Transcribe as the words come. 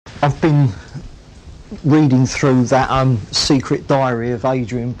I've been reading through that secret diary of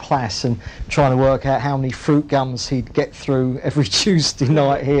Adrian Plass and trying to work out how many fruit gums he'd get through every Tuesday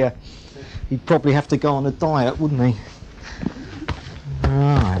night here. He'd probably have to go on a diet, wouldn't he?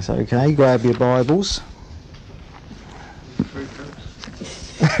 Right, okay, grab your Bibles.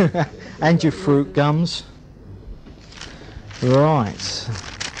 And your fruit gums. Right.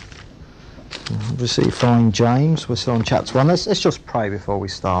 Obviously find James. We're still on chapter 1. Let's just pray before we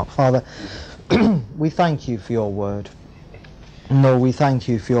start. Father, we thank you for your word. Lord, we thank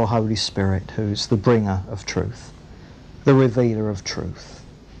you for your Holy Spirit, who's the bringer of truth, the revealer of truth.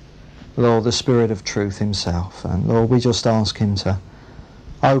 Lord, the Spirit of truth himself. And Lord, we just ask him to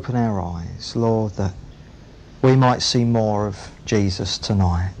open our eyes, Lord, that we might see more of Jesus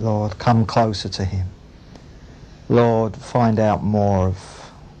tonight. Lord, come closer to him. Lord, find out more of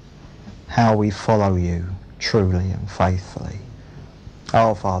how we follow you truly and faithfully.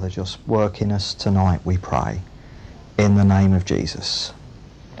 Oh, Father, just work in us tonight, we pray. In the name of Jesus.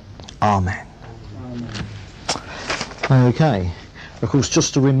 Amen. Amen. Okay. Of course,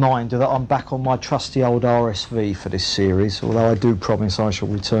 just a reminder that I'm back on my trusty old RSV for this series, although I do promise I shall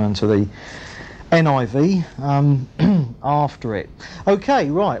return to the NIV after it. Okay,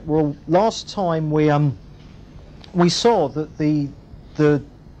 right. Well, last time we saw that the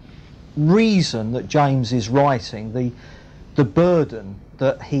reason that James is writing, the burden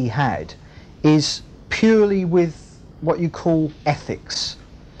that he had, is purely with what you call ethics.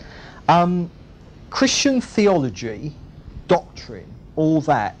 Christian theology, doctrine, all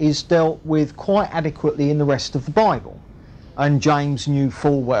that is dealt with quite adequately in the rest of the Bible. And James knew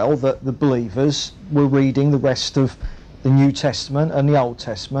full well that the believers were reading the rest of the New Testament and the Old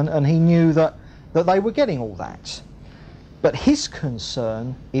Testament, and he knew that they were getting all that. But his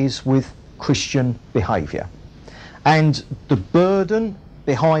concern is with Christian behaviour. And the burden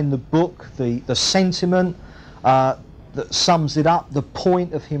behind the book, the sentiment that sums it up, the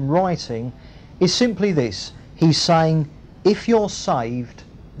point of him writing, is simply this. He's saying, if you're saved,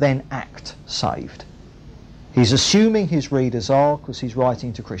 then act saved. He's assuming his readers are, because he's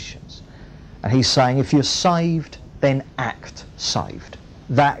writing to Christians. And he's saying, if you're saved, then act saved.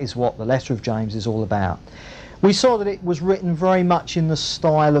 That is what the letter of James is all about. We saw that it was written very much in the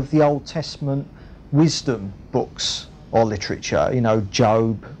style of the Old Testament wisdom books or literature, you know,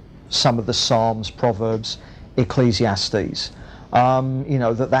 Job, some of the Psalms, Proverbs, Ecclesiastes. You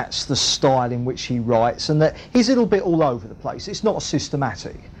know, that's the style in which he writes, and that he's a little bit all over the place. It's not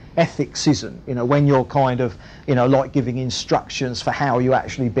systematic. Ethics isn't, you know, when you're kind of, you know, like giving instructions for how you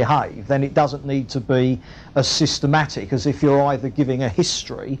actually behave, then it doesn't need to be as systematic as if you're either giving a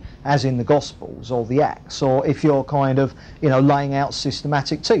history, as in the Gospels or the Acts, or if you're kind of, you know, laying out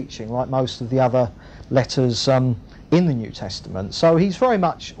systematic teaching, like most of the other letters in the New Testament. So he's very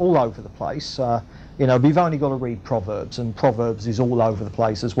much all over the place. You know, we've only got to read Proverbs, and Proverbs is all over the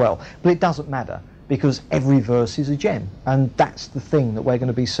place as well. But it doesn't matter, because every verse is a gem, and that's the thing that we're going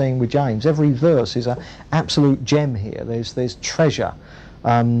to be seeing with James. Every verse is an absolute gem here. There's treasure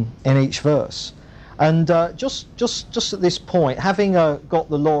in each verse. And just at this point, having got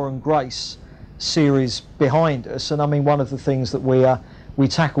the Law and Grace series behind us, and I mean, one of the things that we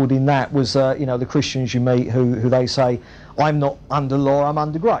tackled in that was you know, the Christians you meet who they say, I'm not under law, I'm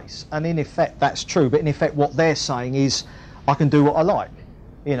under grace. And in effect that's true, but in effect what they're saying is, I can do what I like.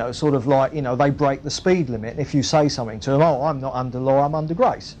 You know, sort of like, you know, they break the speed limit, and if you say something to them, oh, I'm not under law, I'm under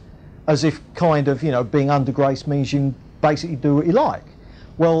grace. As if kind of, you know, being under grace means you can basically do what you like.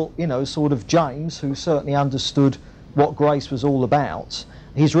 Well, you know, sort of James, who certainly understood what grace was all about,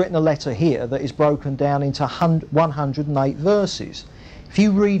 he's written a letter here that is broken down into 108 verses. If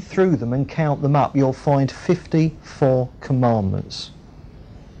you read through them and count them up, you'll find 54 commandments.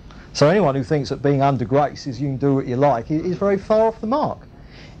 So anyone who thinks that being under grace is you can do what you like is very far off the mark.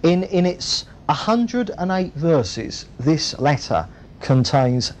 In its 108 verses, this letter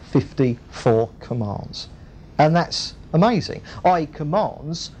contains 54 commands. And that's amazing. I.e.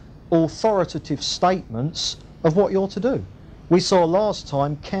 commands, authoritative statements of what you're to do. We saw last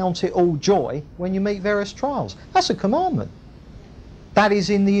time, count it all joy when you meet various trials. That's a commandment. That is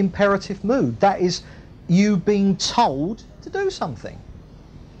in the imperative mood. That is you being told to do something.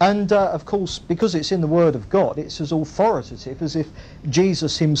 And of course, because it's in the Word of God, it's as authoritative as if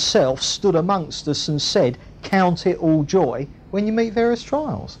Jesus himself stood amongst us and said, count it all joy when you meet various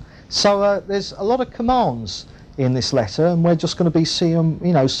trials. So there's a lot of commands in this letter, and we're just going to be seeing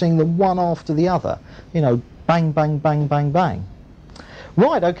them one after the other. You know, bang, bang, bang, bang, bang.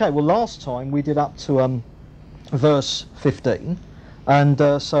 Right, okay, well last time we did up to verse 15, And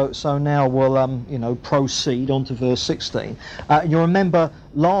so now we'll proceed on to verse 16. You remember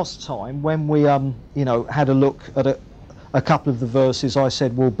last time when we had a look at a couple of the verses, I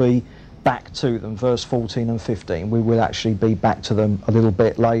said we'll be back to them, verse 14 and 15. We will actually be back to them a little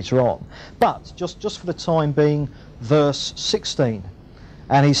bit later on. But just for the time being, verse 16.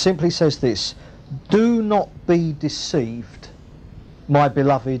 And he simply says this: "Do not be deceived, my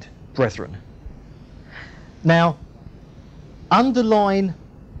beloved brethren." Now, underline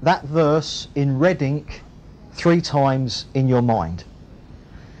that verse in red ink 3 times in your mind,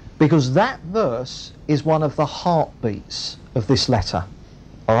 because that verse is one of the heartbeats of this letter.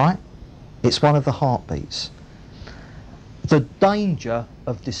 All right? It's one of the heartbeats. The danger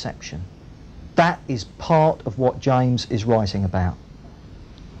of deception. That is part of what James is writing about.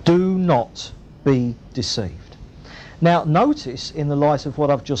 Do not be deceived. Now, notice in the light of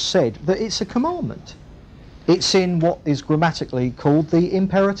what I've just said that it's a commandment. It's in what is grammatically called the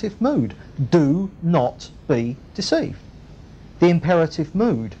imperative mood. Do not be deceived. The imperative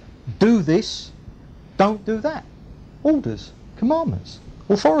mood. Do this, don't do that. Orders, commandments,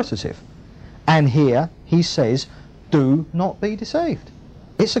 authoritative. And here he says, do not be deceived.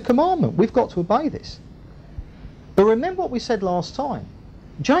 It's a commandment. We've got to obey this. But remember what we said last time.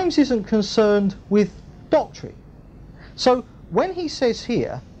 James isn't concerned with doctrine. So when he says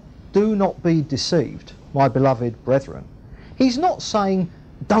here, do not be deceived, my beloved brethren, he's not saying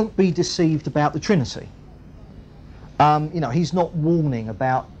don't be deceived about the Trinity. He's not warning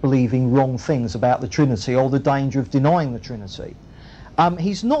about believing wrong things about the Trinity or the danger of denying the Trinity.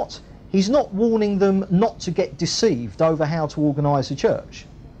 He's not warning them not to get deceived over how to organise a church.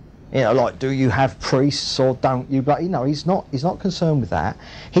 Like, do you have priests or don't you? But he's not concerned with that.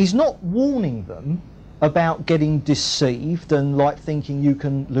 He's not warning them about getting deceived and like thinking you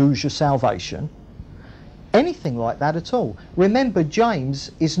can lose your salvation. Anything like that at all. Remember,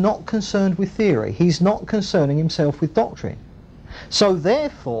 James is not concerned with theory. He's not concerning himself with doctrine. So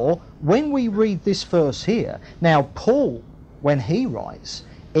therefore, when we read this verse here, now Paul, when he writes,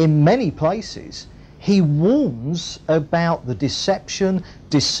 in many places, he warns about the deception,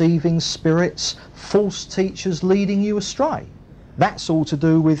 deceiving spirits, false teachers leading you astray. That's all to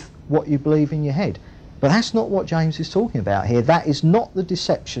do with what you believe in your head. But that's not what James is talking about here. That is not the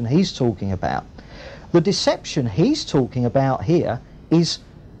deception he's talking about. The deception he's talking about here is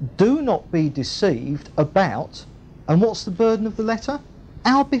do not be deceived about, and what's the burden of the letter?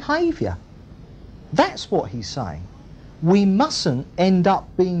 Our behaviour. That's what he's saying. We mustn't end up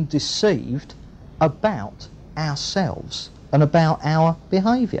being deceived about ourselves and about our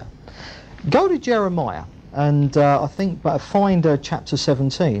behaviour. Go to Jeremiah and find chapter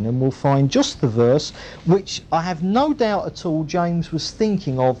 17, and we'll find just the verse which I have no doubt at all James was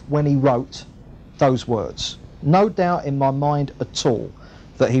thinking of when he wrote those words. No doubt in my mind at all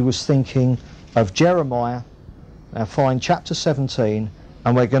that he was thinking of Jeremiah. Now find chapter 17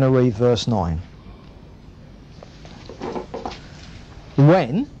 and we're going to read verse 9.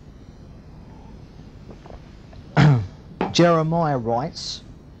 When Jeremiah writes,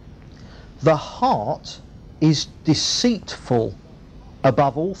 "The heart is deceitful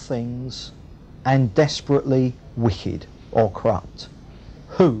above all things and desperately wicked," or corrupt.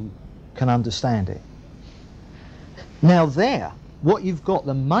 Who can understand it? Now there, what you've got,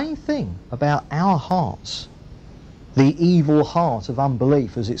 the main thing about our hearts, the evil heart of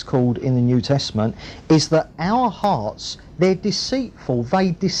unbelief as it's called in the New Testament, is that our hearts, they're deceitful,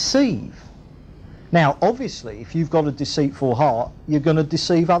 they deceive. Now obviously if you've got a deceitful heart, you're going to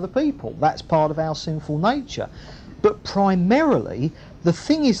deceive other people. That's part of our sinful nature. But primarily the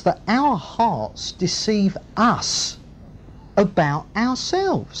thing is that our hearts deceive us about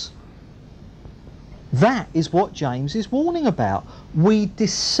ourselves. That is what James is warning about. We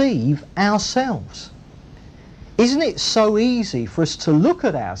deceive ourselves. Isn't it so easy for us to look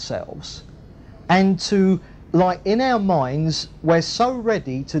at ourselves and to, like in our minds, we're so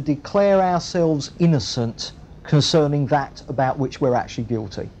ready to declare ourselves innocent concerning that about which we're actually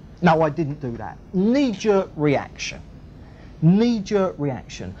guilty. No, I didn't do that. Knee-jerk reaction. Knee-jerk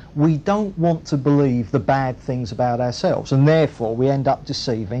reaction. We don't want to believe the bad things about ourselves, and therefore we end up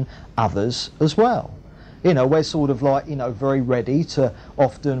deceiving others as well. We're sort of like, very ready to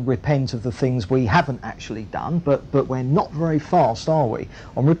often repent of the things we haven't actually done, but we're not very fast, are we,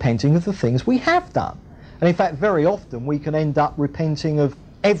 on repenting of the things we have done. And in fact, very often we can end up repenting of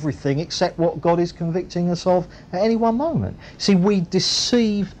everything except what God is convicting us of at any one moment. See, we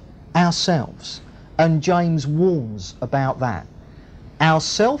deceive ourselves, and James warns about that. Our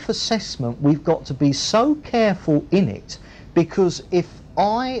self-assessment, we've got to be so careful in it, because if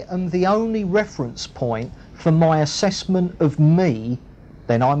I am the only reference point for my assessment of me,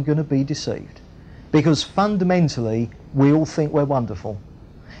 then I'm going to be deceived. Because fundamentally, we all think we're wonderful.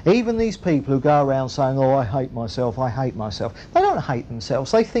 Even these people who go around saying, oh, I hate myself, I hate myself. They don't hate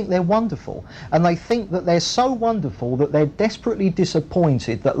themselves, they think they're wonderful. And they think that they're so wonderful that they're desperately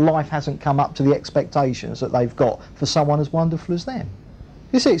disappointed that life hasn't come up to the expectations that they've got for someone as wonderful as them.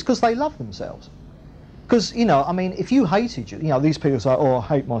 You see, it's because they love themselves. Because, you know, I mean, if you hated you know, these people say, oh, I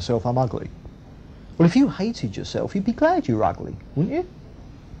hate myself, I'm ugly. Well, if you hated yourself, you'd be glad you're ugly, wouldn't you?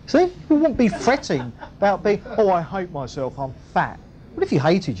 See? You wouldn't be fretting about being, oh, I hate myself, I'm fat. But if you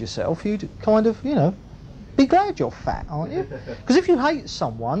hated yourself, you'd kind of, you know, be glad you're fat, aren't you? Because if you hate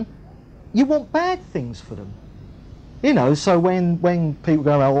someone, you want bad things for them. You know, so when people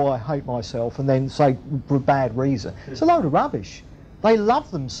go, oh, I hate myself, and then say for a bad reason, it's a load of rubbish. They love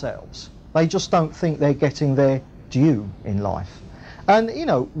themselves. They just don't think they're getting their due in life. And, you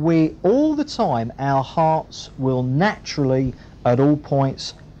know, we all the time, our hearts will naturally, at all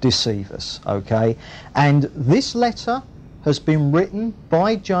points, deceive us, okay? And this letter has been written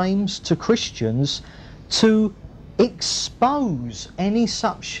by James to Christians to expose any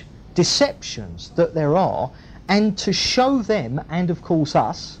such deceptions that there are, and to show them, and of course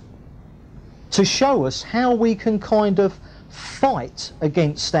us, to show us how we can kind of fight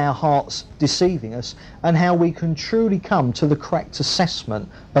against our hearts deceiving us, and how we can truly come to the correct assessment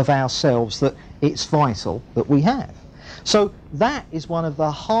of ourselves that it's vital that we have. So that is one of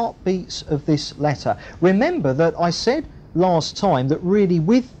the heartbeats of this letter. Remember that I said last time that really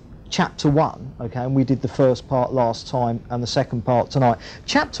with chapter 1, okay, and we did the first part last time and the second part tonight,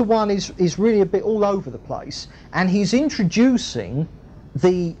 chapter 1 is really a bit all over the place, and he's introducing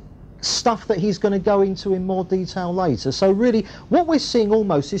the stuff that he's going to go into in more detail later. So really what we're seeing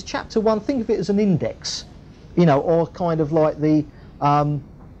almost is chapter 1, think of it as an index, you know, or kind of like the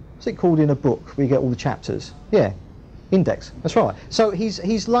what's it called in a book where you get all the chapters? Yeah, index, that's right. So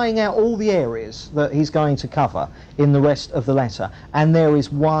he's laying out all the areas that he's going to cover in the rest of the letter, and there is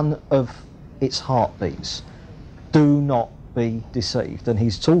one of its heartbeats: do not be deceived. And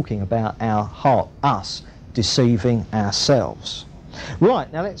he's talking about our heart, us deceiving ourselves.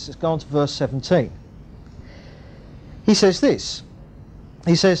 Right, now let's just go on to verse 17. He says this,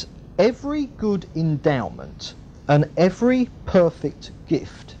 he says, every good endowment and every perfect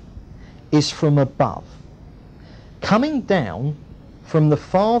gift is from above, coming down from the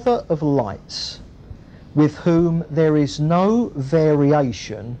Father of lights, with whom there is no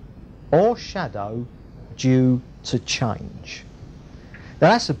variation or shadow due to change. Now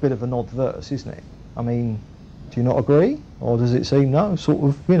that's a bit of an odd verse, isn't it? I mean, do you not agree? Or does it seem, no, sort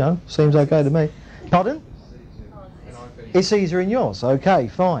of, you know, seems okay to me. Pardon? It's easier in yours, okay,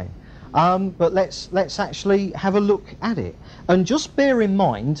 fine. But let's actually have a look at it. And just bear in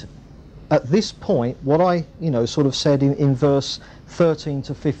mind, at this point, what I, you know, sort of said in verse 13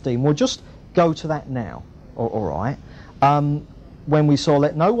 to 15, we'll just go to that now, all right? When we saw,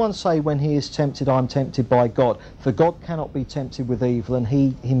 let no one say when he is tempted, I am tempted by God, for God cannot be tempted with evil, and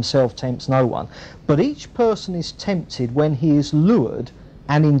he himself tempts no one. But each person is tempted when he is lured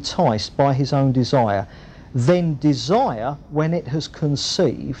and enticed by his own desire. Then desire, when it has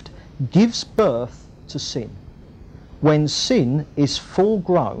conceived, gives birth to sin. When sin is full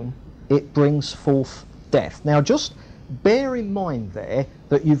grown, it brings forth death. Now just bear in mind there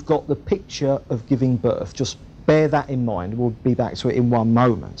that you've got the picture of giving birth. Just bear that in mind. We'll be back to it in one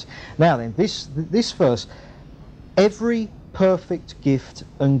moment. Now then, this verse, every perfect gift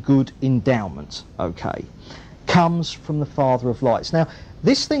and good endowment, okay, comes from the Father of lights. Now,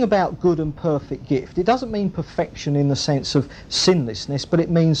 this thing about good and perfect gift, it doesn't mean perfection in the sense of sinlessness, but it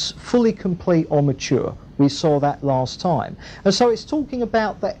means fully complete or mature. We saw that last time. And so it's talking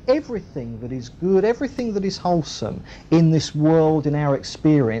about that everything that is good, everything that is wholesome in this world, in our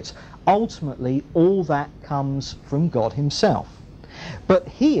experience, ultimately all that comes from God himself. But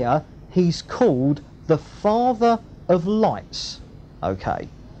here he's called the Father of lights. Okay,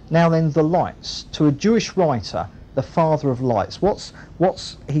 now then, the lights, to a Jewish writer, the Father of lights,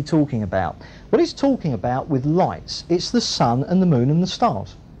 what's he talking about? What he's talking about with lights, it's the sun and the moon and the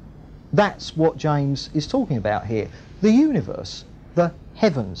stars. That's what James is talking about here. The universe, the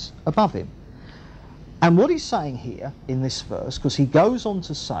heavens above him. And what he's saying here in this verse, because he goes on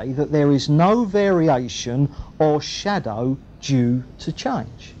to say that there is no variation or shadow due to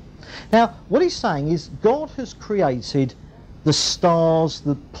change. Now, what he's saying is God has created the stars,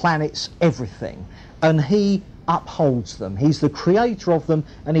 the planets, everything, and he upholds them. He's the creator of them,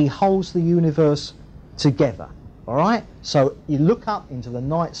 and he holds the universe together. All right? So you look up into the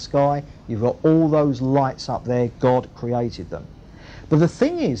night sky, you've got all those lights up there, God created them. But the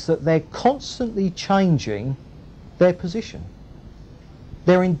thing is that they're constantly changing their position.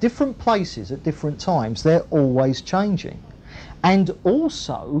 They're in different places at different times. They're always changing. And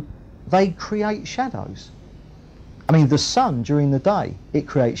also, they create shadows. I mean, the sun during the day, it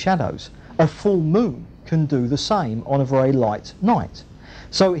creates shadows. A full moon can do the same on a very light night.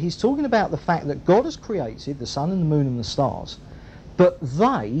 So he's talking about the fact that God has created the sun and the moon and the stars, but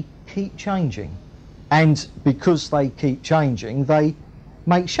they keep changing. And because they keep changing, they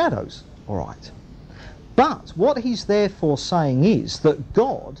make shadows. All right. But what he's therefore saying is that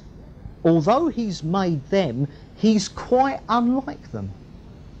God, although he's made them, he's quite unlike them.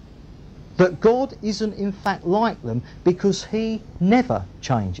 That God isn't in fact like them because he never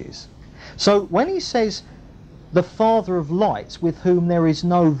changes. So when he says the Father of lights, with whom there is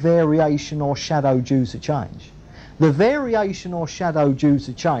no variation or shadow due to change, the variation or shadow due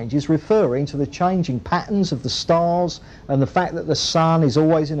to change is referring to the changing patterns of the stars and the fact that the sun is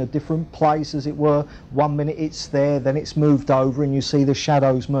always in a different place, as it were. 1 minute it's there, then it's moved over, and you see the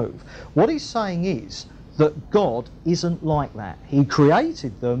shadows move. What he's saying is that God isn't like that. He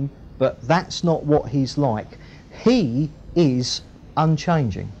created them, but that's not what he's like. He is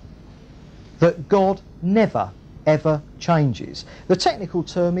unchanging. That God never, ever changes. The technical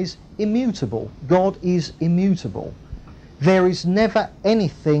term is immutable. God is immutable. There is never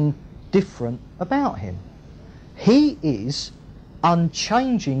anything different about him. He is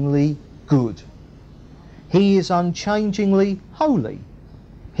unchangingly good. He is unchangingly holy.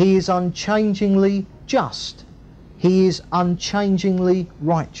 He is unchangingly just. He is unchangingly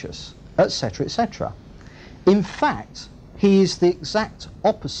righteous, etc., etc. In fact, he is the exact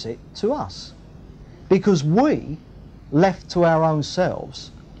opposite to us, because we, left to our own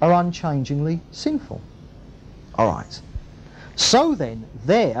selves, are unchangingly sinful. All right. So then,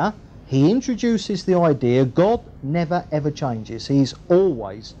 there, he introduces the idea God never ever changes. He's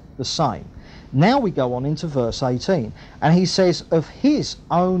always the same. Now we go on into verse 18, and he says, of his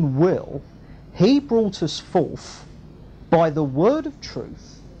own will, he brought us forth by the word of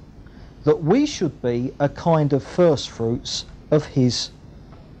truth, that we should be a kind of first fruits of his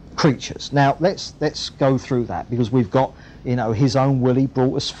creatures. Now let's go through that, because we've got, his own will, he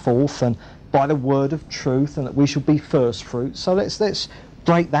brought us forth, and by the word of truth, and that we should be first fruits. So let's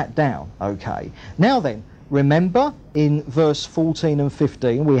break that down. Okay. Now then, remember in verse 14 and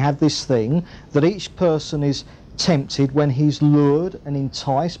 15 we have this thing that each person is tempted when he's lured and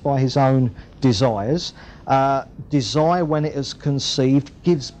enticed by his own desires. Desire, when it is conceived,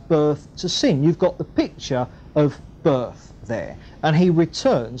 gives birth to sin. You've got the picture of birth there, and he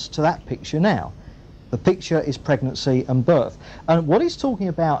returns to that picture now. The picture is pregnancy and birth. And what he's talking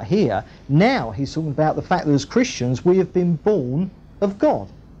about here, now he's talking about the fact that as Christians we have been born of God.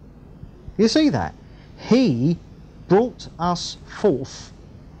 You see that? He brought us forth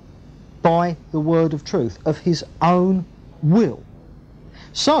by the word of truth, of his own will.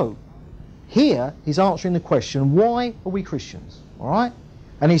 So, here he's answering the question, why are we Christians? All right?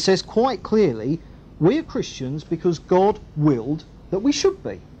 And he says quite clearly, we are Christians because God willed that we should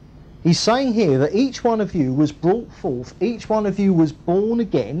be. He's saying here that each one of you was brought forth, each one of you was born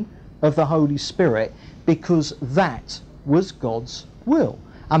again of the Holy Spirit, because that was God's will.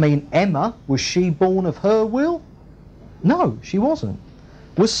 I mean, Emma, was she born of her will? No, she wasn't.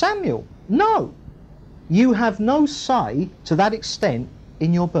 Was Samuel? No. You have no say to that extent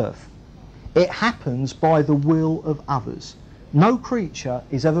in your birth. It happens by the will of others. No creature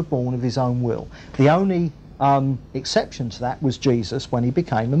is ever born of his own will. The only exception to that was Jesus when he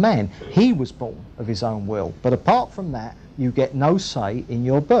became a man. He was born of his own will. But apart from that, you get no say in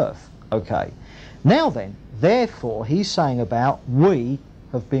your birth. Okay. Now then, therefore, he's saying about we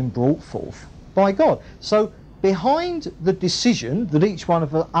have been brought forth by God. So behind the decision that each one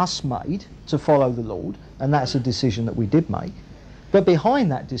of us made to follow the Lord, and that's a decision that we did make, but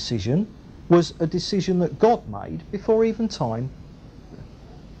behind that decision was a decision that God made before even time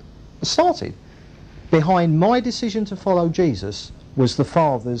started. Behind my decision to follow Jesus was the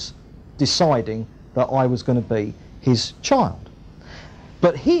Father's deciding that I was going to be his child.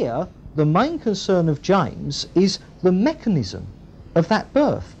 But here, the main concern of James is the mechanism of that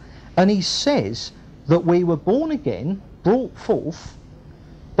birth. And he says that we were born again, brought forth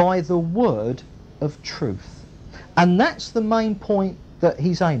by the word of truth. And that's the main point that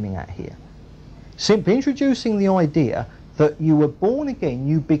he's aiming at here. Simply introducing the idea that you were born again,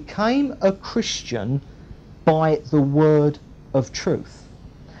 you became a Christian by the word of truth.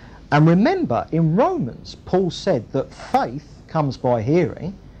 And remember, in Romans, Paul said that faith comes by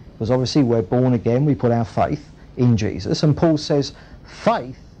hearing, because obviously we're born again, we put our faith in Jesus, and Paul says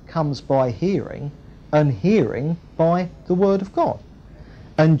faith comes by hearing, and hearing by the word of God.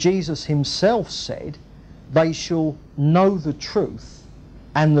 And Jesus himself said, they shall know the truth,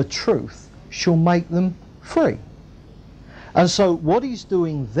 and the truth shall make them free. And so what he's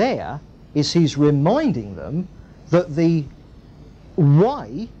doing there is he's reminding them that the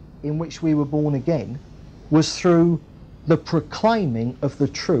way in which we were born again was through the proclaiming of the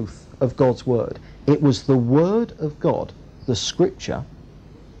truth of God's word. It was the word of God, the scripture.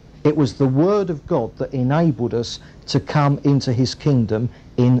 It was the word of God that enabled us to come into his kingdom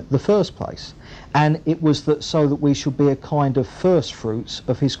in the first place. And it was that so that we should be a kind of first fruits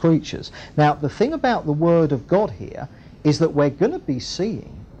of his creatures. Now, the thing about the word of God here is that we're going to be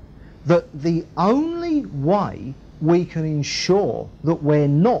seeing that the only way we can ensure that we're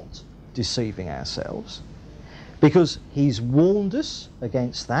not deceiving ourselves, because he's warned us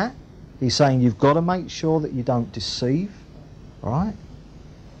against that. He's saying you've got to make sure that you don't deceive, right?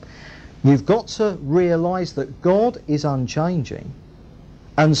 You've got to realise that God is unchanging,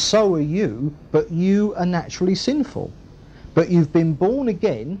 and so are you, but you are naturally sinful. But you've been born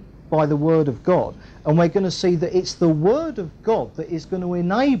again by the Word of God, and we're going to see that it's the Word of God that is going to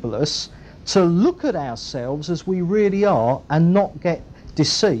enable us to look at ourselves as we really are and not get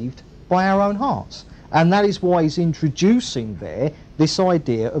deceived by our own hearts. And that is why he's introducing there this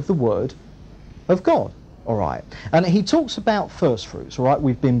idea of the Word of God. All right, and he talks about first fruits. All right,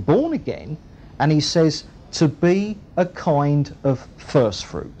 we've been born again, and he says to be a kind of first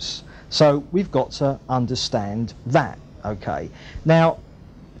fruits. So we've got to understand that. Okay, now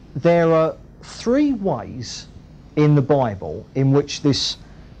there are three ways in the Bible in which this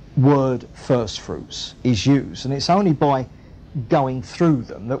word first fruits is used, and it's only by going through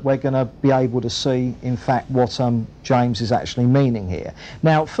them that we're going to be able to see in fact what James is actually meaning here.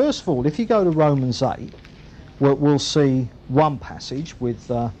 Now, first of all, if you go to Romans 8, we'll see one passage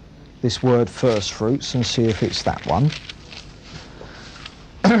with this word first fruits and see if it's that one.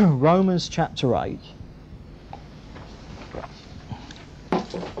 Romans chapter 8.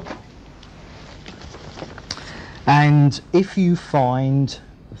 And if you find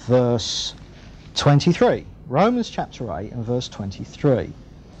verse 23, Romans chapter 8 and verse 23.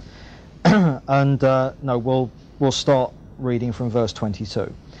 And no, we'll start reading from verse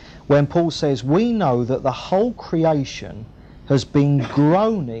 22. When Paul says, we know that the whole creation has been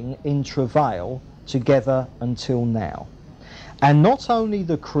groaning in travail together until now. And not only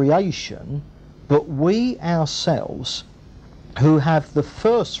the creation, but we ourselves, who have the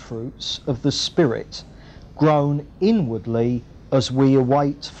first fruits of the Spirit, groan inwardly as we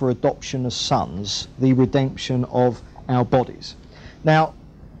await for adoption as sons, the redemption of our bodies. Now,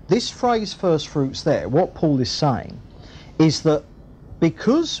 this phrase first fruits there, what Paul is saying is that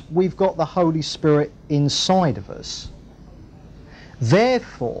because we've got the Holy Spirit inside of us,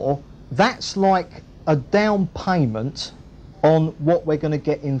 therefore that's like a down payment on what we're going to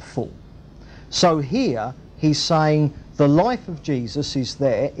get in full. So here he's saying the life of Jesus is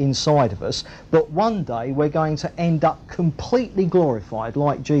there inside of us, but one day we're going to end up completely glorified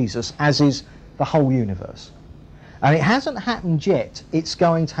like Jesus, as is the whole universe. And it hasn't happened yet, it's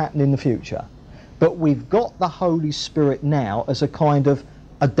going to happen in the future. But we've got the Holy Spirit now as a kind of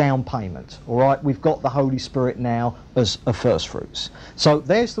a down payment, all right? We've got the Holy Spirit now as a first fruits. So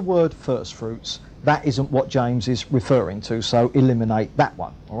there's the word first fruits. That isn't what James is referring to, so eliminate that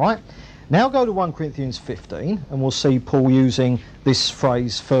one, all right? Now go to 1 Corinthians 15, and we'll see Paul using this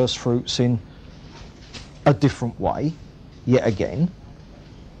phrase first fruits in a different way, yet again.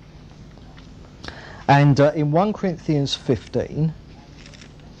 And in 1 Corinthians 15,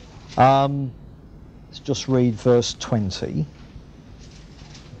 let's just read verse 20.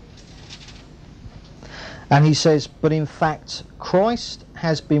 And he says, but in fact, Christ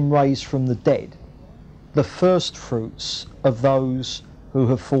has been raised from the dead, the first fruits of those who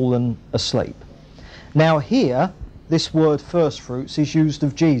have fallen asleep. Now here, this word first fruits is used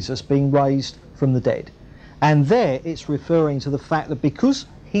of Jesus being raised from the dead. And there it's referring to the fact that because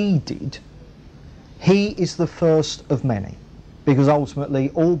he did, he is the first of many. Because ultimately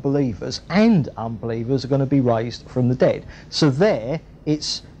all believers and unbelievers are going to be raised from the dead. So there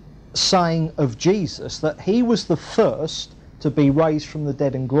it's saying of Jesus that he was the first to be raised from the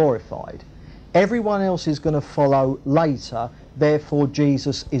dead and glorified. Everyone else is going to follow later, therefore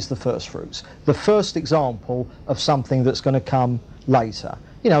Jesus is the first fruits. The first example of something that's going to come later.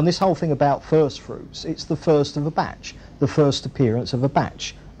 You know, and this whole thing about first fruits, it's the first of a batch, the first appearance of a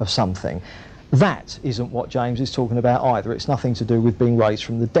batch of something. That isn't what James is talking about either. It's nothing to do with being raised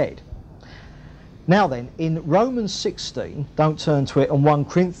from the dead. Now then, in Romans 16, don't turn to it, and 1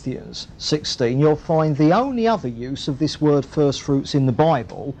 Corinthians 16, you'll find the only other use of this word first fruits in the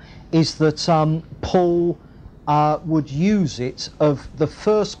Bible is that Paul would use it of the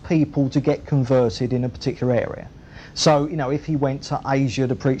first people to get converted in a particular area. So, you know, if he went to Asia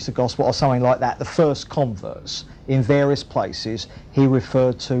to preach the gospel or something like that, the first converts in various places he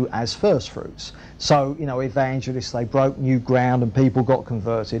referred to as first fruits. So, you know, evangelists, they broke new ground and people got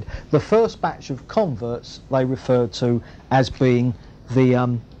converted. The first batch of converts they referred to as being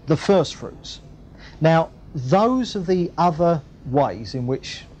the first fruits. Now, those are the other ways in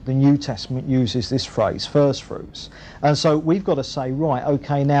which the New Testament uses this phrase, first fruits. And so we've got to say, right,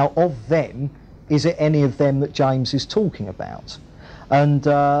 okay, now of them, is it any of them that James is talking about? And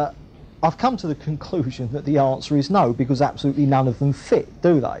I've come to the conclusion that the answer is no, because absolutely none of them fit,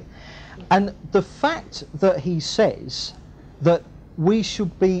 do they? And the fact that he says that we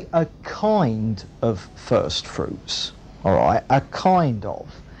should be a kind of first fruits, all right, a kind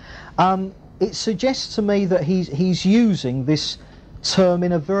of, it suggests to me that he's using this term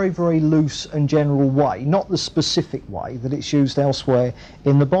in a very, very loose and general way, not the specific way that it's used elsewhere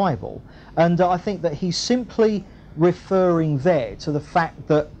in the Bible. And I think that he's simply referring there to the fact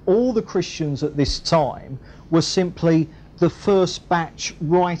that all the Christians at this time were simply the first batch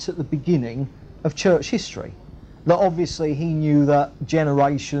right at the beginning of church history. That obviously he knew that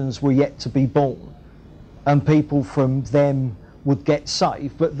generations were yet to be born and people from them would get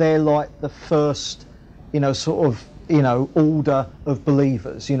saved, but they're like the first, you know, sort of, you know, order of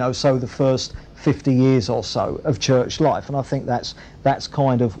believers, you know, so the first 50 years or so of church life. And I think that's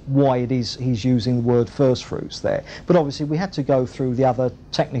kind of why it is he's using the word first fruits there. But obviously we had to go through the other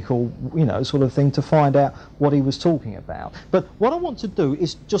technical, you know, sort of thing to find out what he was talking about. But what I want to do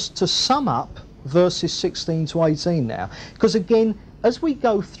is just to sum up verses 16 to 18 now, because again, as we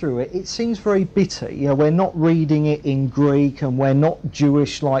go through it, it seems very bitter. You know, we're not reading it in Greek and we're not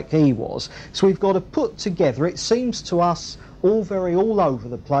Jewish like he was. So we've got to put together, it seems to us all over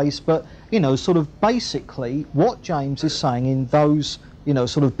the place, but, you know, sort of basically what James is saying in those, you know,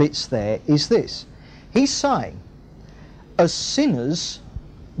 sort of bits there is this. He's saying, as sinners,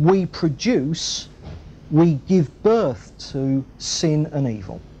 we give birth to sin and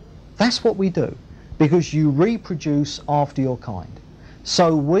evil. That's what we do, because you reproduce after your kind.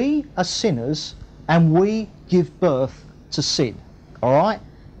 So we are sinners and we give birth to sin, all right?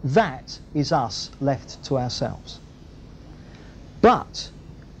 That is us left to ourselves. But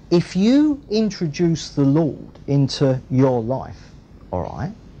if you introduce the Lord into your life, all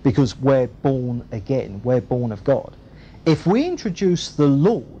right, because we're born again, we're born of God. If we introduce the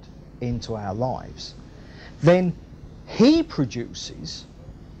Lord into our lives, then he produces,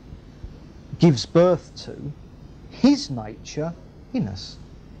 gives birth to his nature in us.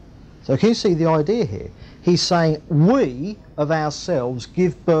 So can you see the idea here? He's saying we of ourselves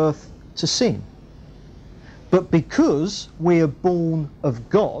give birth to sin. But because we are born of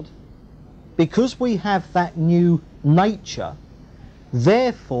God, because we have that new nature,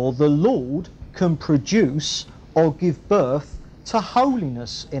 therefore the Lord can produce or give birth to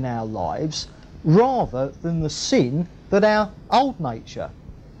holiness in our lives rather than the sin that our old nature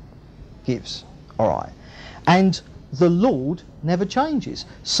gives. All right. And the Lord never changes.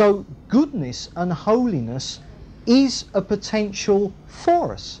 So goodness and holiness is a potential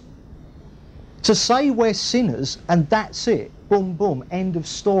for us. To say we're sinners and that's it, boom, boom, end of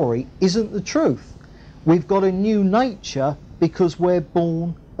story, isn't the truth. We've got a new nature because we're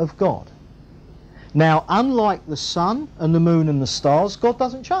born of God. Now, unlike the sun and the moon and the stars, God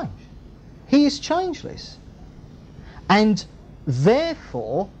doesn't change. He is changeless. And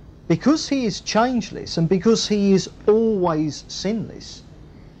therefore, because he is changeless and because he is always sinless,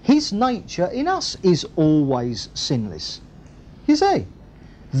 his nature in us is always sinless. You see?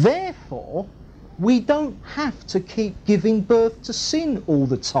 Therefore, we don't have to keep giving birth to sin all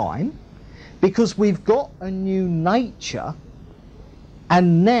the time, because we've got a new nature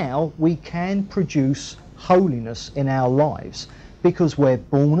and now we can produce holiness in our lives because we're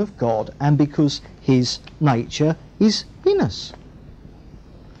born of God and because his nature is in us.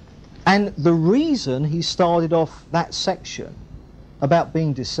 And the reason he started off that section about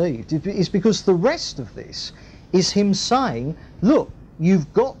being deceived is because the rest of this is him saying, look,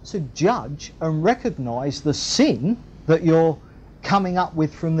 you've got to judge and recognise the sin that you're coming up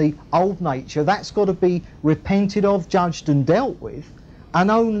with from the old nature. That's got to be repented of, judged and dealt with, and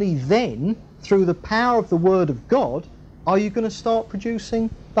only then, through the power of the Word of God, are you going to start producing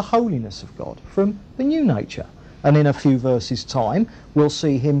the holiness of God from the new nature. And in a few verses' time, we'll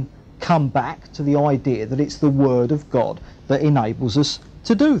see him come back to the idea that it's the Word of God that enables us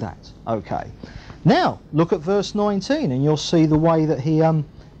to do that. Okay. Now, look at verse 19 and you'll see the way that he,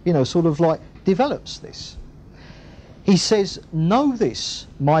 sort of like develops this. He says, "Know this,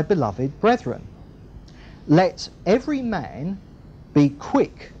 my beloved brethren, let every man be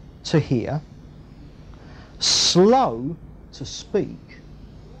quick to hear, slow to speak,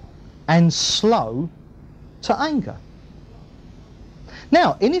 and slow to anger.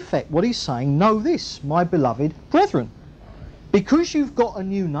 Now, in effect, what he's saying, know this, my beloved brethren, because you've got a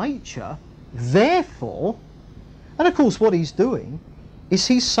new nature, therefore, and of course what he's doing is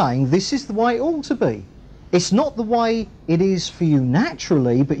he's saying this is the way it ought to be. It's not the way it is for you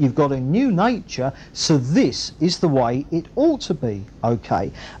naturally, but you've got a new nature, so this is the way it ought to be,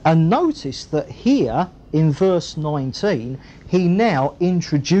 okay? And notice that here in verse 19, he now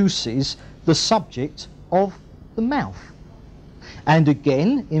introduces the subject of the mouth. And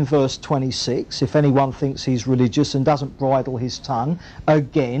again, in verse 26, if anyone thinks he's religious and doesn't bridle his tongue,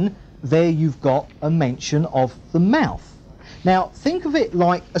 again, there you've got a mention of the mouth. Now, think of it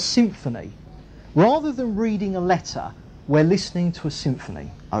like a symphony. Rather than reading a letter, we're listening to a symphony,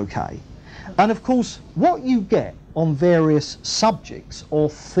 okay? And of course, what you get on various subjects or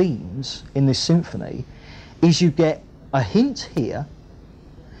themes in this symphony is you get a hint here,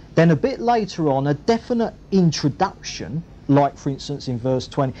 then a bit later on a definite introduction, like for instance in verse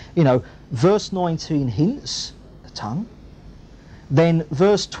 20, verse 19 hints the tongue, then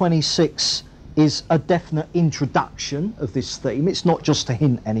verse 26 is a definite introduction of this theme. It's not just a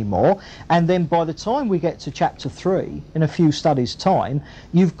hint anymore. And then by the time we get to chapter 3, in a few studies' time,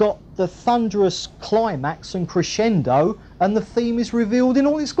 you've got the thunderous climax and crescendo, and the theme is revealed in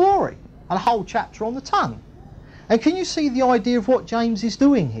all its glory. And a whole chapter on the tongue. And can you see the idea of what James is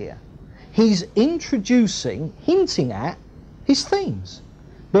doing here? He's introducing, hinting at his themes.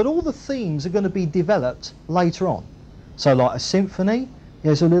 But all the themes are going to be developed later on. So like a symphony,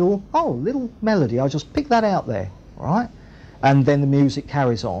 there's a little melody. I'll just pick that out there, all right? And then the music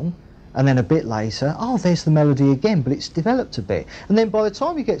carries on, and then a bit later, there's the melody again, but it's developed a bit. And then by the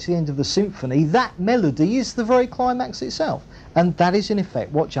time you get to the end of the symphony, that melody is the very climax itself. And that is in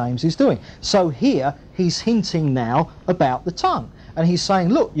effect what James is doing. So here, he's hinting now about the tongue. And he's saying,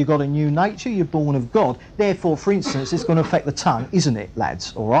 look, you've got a new nature, you're born of God. Therefore, for instance, it's going to affect the tongue, isn't it,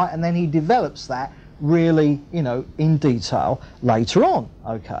 lads? All right? And then he develops that really, in detail later on,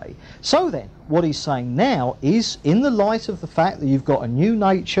 okay? So then, what he's saying now is, in the light of the fact that you've got a new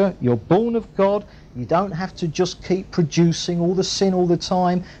nature, you're born of God, you don't have to just keep producing all the sin all the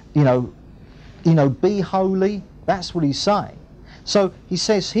time, be holy. That's what he's saying. So he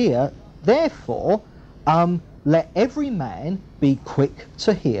says here, therefore, let every man be quick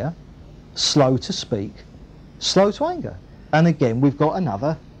to hear, slow to speak, slow to anger. And again, we've got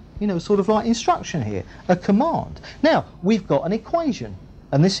another sort of like instruction here, a command. Now, we've got an equation,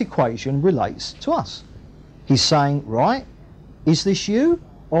 and this equation relates to us. He's saying, right, is this you,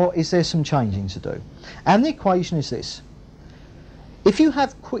 or is there some changing to do? And the equation is this. If you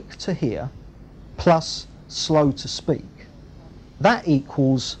have quick to hear plus slow to speak, that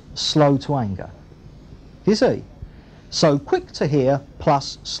equals slow to anger. You see? So quick to hear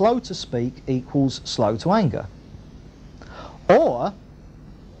plus slow to speak equals slow to anger. Or,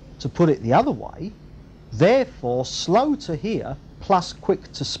 to put it the other way, therefore slow to hear plus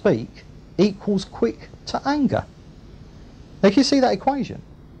quick to speak equals quick to anger. Now, can you see that equation?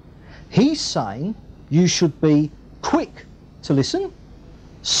 He's saying you should be quick to listen,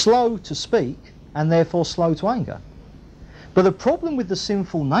 slow to speak, and therefore slow to anger. But the problem with the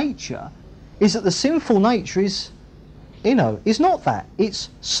sinful nature is that the sinful nature is not that. It's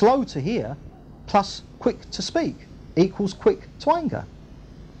slow to hear plus quick to speak equals quick to anger.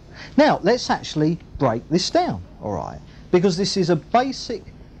 Now, let's actually break this down, all right? Because this is a basic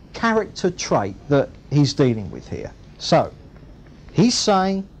character trait that he's dealing with here. So, he's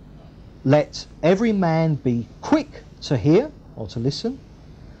saying, let every man be quick to hear or to listen,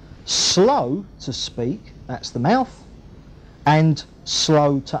 slow to speak, that's the mouth, and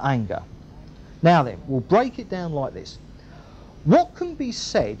slow to anger. Now then, we'll break it down like this. What can be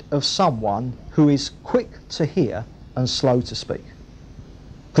said of someone who is quick to hear and slow to speak?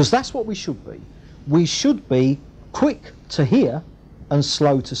 Because that's what we should be. We should be quick to hear and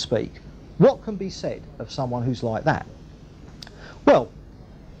slow to speak. What can be said of someone who's like that? Well,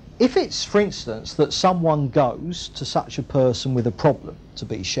 if it's, for instance, that someone goes to such a person with a problem to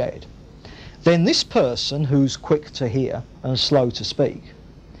be shared, then this person who's quick to hear and slow to speak,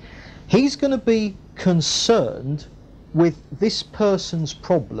 he's going to be concerned with this person's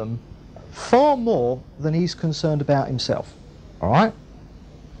problem far more than he's concerned about himself. All right?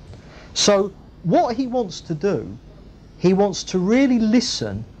 So what he wants to do, he wants to really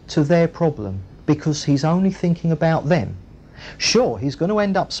listen to their problem because he's only thinking about them. Sure, he's going to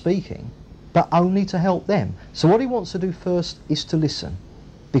end up speaking, but only to help them. So what he wants to do first is to listen.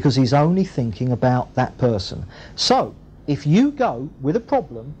 because he's only thinking about that person. So if you go with a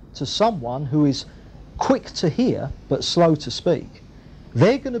problem to someone who is quick to hear but slow to speak,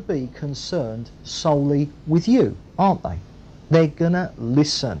 they're going to be concerned solely with you, aren't they? They're going to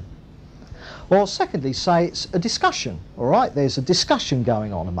listen. Or secondly, say it's a discussion, all right? There's a discussion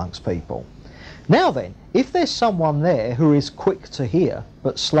going on amongst people. Now then, if there's someone there who is quick to hear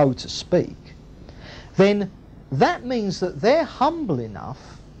but slow to speak, then that means that they're humble enough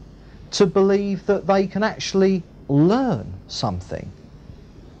to believe that they can actually learn something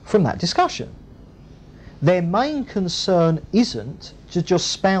from that discussion. Their main concern isn't to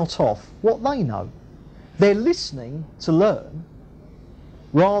just spout off what they know. They're listening to learn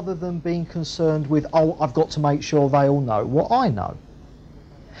rather than being concerned with, oh, I've got to make sure they all know what I know.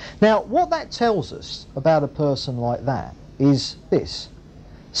 Now, what that tells us about a person like that is this: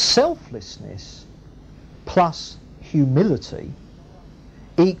 selflessness plus humility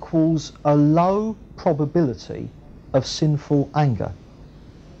equals a low probability of sinful anger.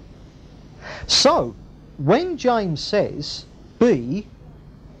 So, when James says, be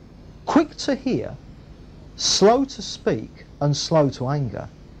quick to hear, slow to speak, and slow to anger,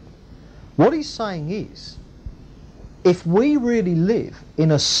 what he's saying is, if we really live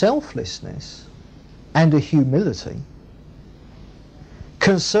in a selflessness and a humility,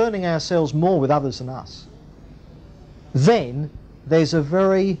 concerning ourselves more with others than us, then there's a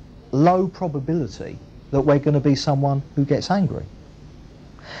very low probability that we're going to be someone who gets angry.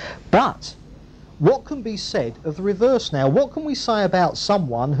 But what can be said of the reverse now? What can we say about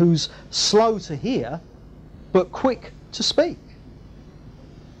someone who's slow to hear but quick to speak?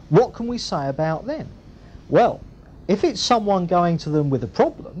 What can we say about them? Well, if it's someone going to them with a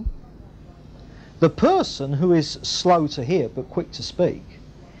problem, the person who is slow to hear but quick to speak,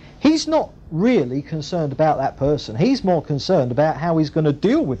 he's not really concerned about that person. He's more concerned about how he's going to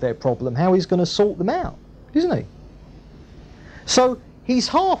deal with their problem, how he's going to sort them out, isn't he? So he's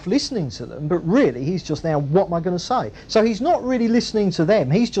half listening to them, but really he's just now, what am I going to say? So he's not really listening to them,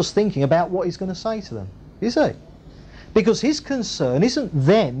 he's just thinking about what he's going to say to them, is he? Because his concern isn't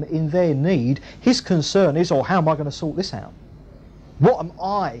them in their need, his concern is, oh, how am I going to sort this out? What am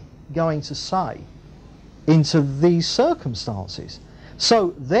I going to say into these circumstances?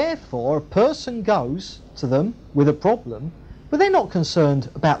 So therefore a person goes to them with a problem, but they're not concerned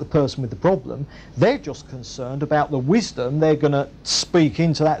about the person with the problem, they're just concerned about the wisdom they're going to speak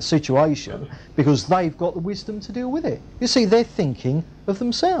into that situation because they've got the wisdom to deal with it. You see, they're thinking of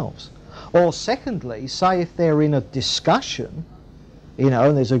themselves. Or secondly, say if they're in a discussion, you know,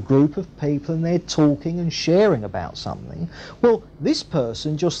 and there's a group of people and they're talking and sharing about something, well, this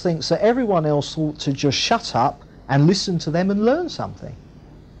person just thinks that everyone else ought to just shut up and listen to them and learn something.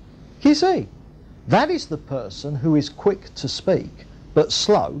 You see, that is the person who is quick to speak but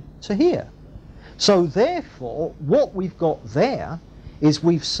slow to hear. So therefore, what we've got there is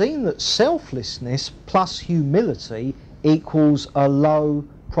we've seen that selflessness plus humility equals a low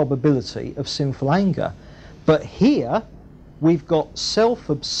probability of sinful anger. But here we've got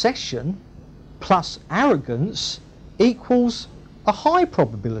self-obsession plus arrogance equals a high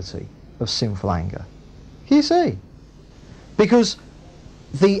probability of sinful anger. You see? Because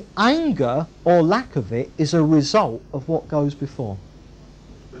the anger or lack of it is a result of what goes before.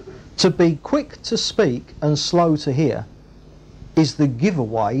 To be quick to speak and slow to hear is the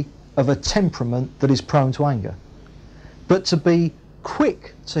giveaway of a temperament that is prone to anger. But to be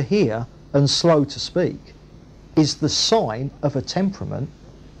quick to hear and slow to speak is the sign of a temperament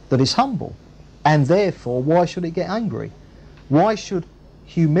that is humble. And therefore, why should it get angry? Why should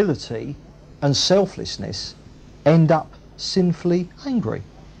humility and selflessness end up sinfully angry?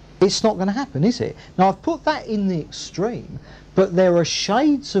 It's not going to happen, is it? Now, I've put that in the extreme, but there are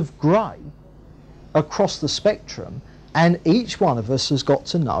shades of grey across the spectrum, and each one of us has got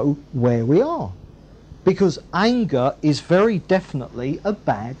to know where we are. Because anger is very definitely a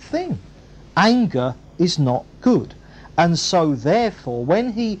bad thing. Anger is not good. And so therefore,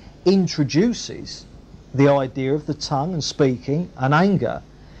 when he introduces the idea of the tongue and speaking and anger,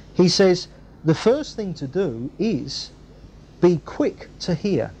 he says the first thing to do is be quick to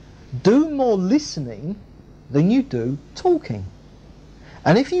hear. Do more listening than you do talking.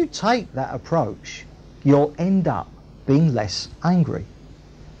 And if you take that approach, you'll end up being less angry.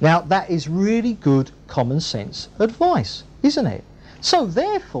 Now, that is really good common sense advice, isn't it? So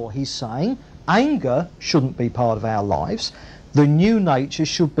therefore, he's saying anger shouldn't be part of our lives. The new nature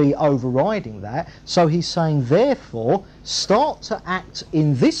should be overriding that. So he's saying, therefore, start to act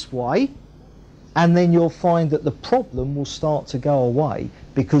in this way, and then you'll find that the problem will start to go away,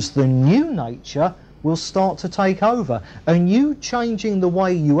 because the new nature will start to take over. And you changing the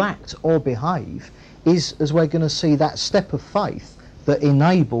way you act or behave is, as we're going to see, that step of faith that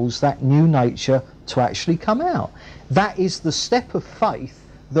enables that new nature to actually come out. That is the step of faith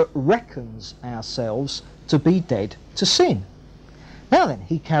that reckons ourselves to be dead to sin. Now then,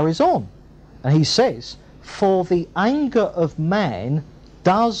 he carries on and he says, for the anger of man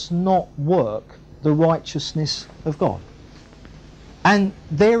does not work the righteousness of God. And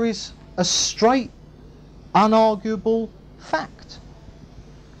there is a straight, unarguable fact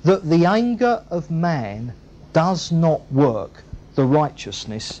that the anger of man does not work the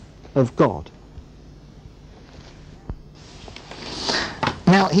righteousness of God.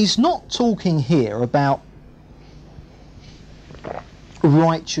 Now, he's not talking here about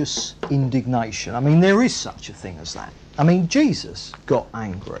righteous indignation. I mean, there is such a thing as that. I mean, Jesus got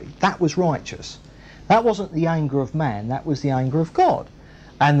angry. That was righteous. That wasn't the anger of man, that was the anger of God.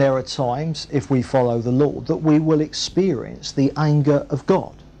 And there are times, if we follow the Lord, that we will experience the anger of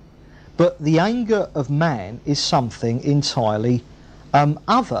God. But the anger of man is something entirely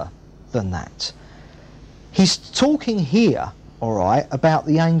other than that. He's talking here, all right, about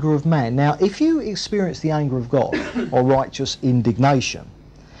the anger of man. Now, if you experience the anger of God, or righteous indignation,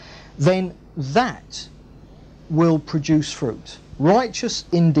 then that will produce fruit. Righteous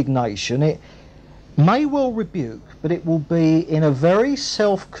indignation, it may well rebuke, but it will be in a very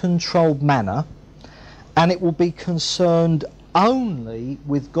self-controlled manner, and it will be concerned only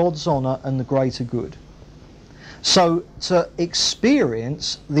with God's honour and the greater good. So to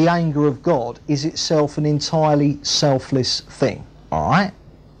experience the anger of God is itself an entirely selfless thing, all right?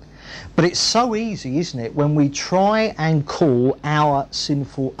 But it's so easy, isn't it, when we try and call our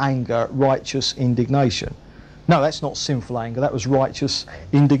sinful anger righteous indignation. No, that's not sinful anger, that was righteous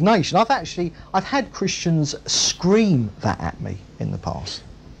indignation. I've had Christians scream that at me in the past.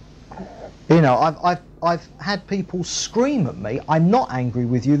 You know, I've had people scream at me, I'm not angry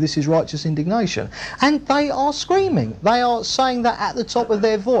with you, this is righteous indignation. And they are screaming. They are saying that at the top of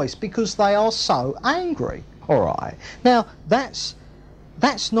their voice because they are so angry. All right. Now, that's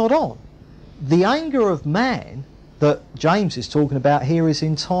not on. The anger of man that James is talking about here is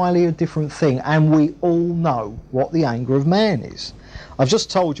entirely a different thing, and we all know what the anger of man is. I've just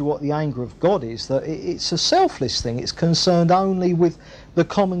told you what the anger of God is, that it's a selfless thing, it's concerned only with the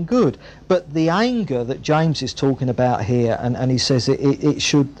common good. But the anger that James is talking about here, and he says it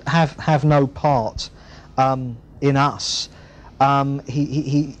should have no part in us.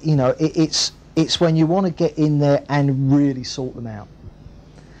 You know, it's when you want to get in there and really sort them out.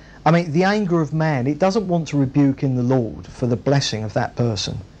 I mean, the anger of man, it doesn't want to rebuke in the Lord for the blessing of that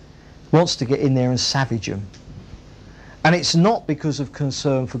person. It wants to get in there and savage them. And it's not because of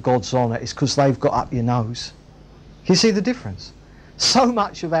concern for God's honour, it's because they've got up your nose. You see the difference? So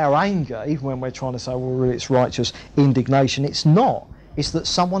much of our anger, even when we're trying to say, well, really, it's righteous indignation, it's not. It's that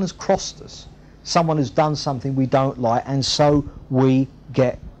someone has crossed us. Someone has done something we don't like, and so we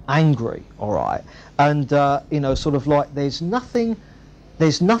get angry, all right? And, you know, sort of like there's nothing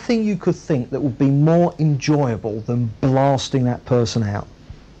you could think that would be more enjoyable than blasting that person out.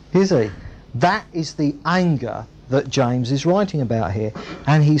 You see? That is the anger that James is writing about here.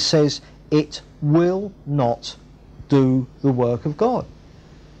 And he says it will not do the work of God.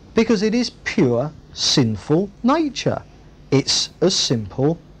 Because it is pure sinful nature. It's as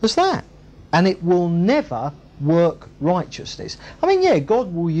simple as that. And it will never work righteousness. I mean, yeah,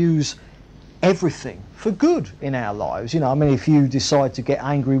 God will use everything for good in our lives. You know, I mean, if you decide to get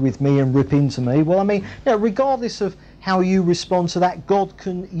angry with me and rip into me, well, I mean, you know, regardless of how you respond to that, God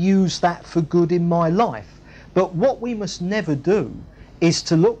can use that for good in my life. But what we must never do is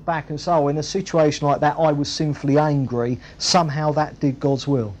to look back and say, oh, in a situation like that, I was sinfully angry, somehow that did God's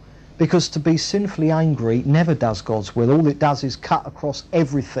will. Because to be sinfully angry never does God's will. All it does is cut across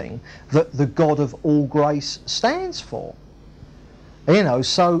everything that the God of all grace stands for. You know,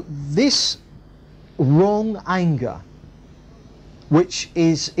 so this wrong anger, which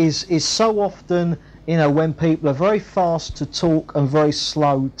is so often, you know, when people are very fast to talk and very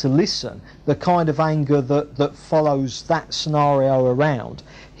slow to listen, the kind of anger that follows that scenario around,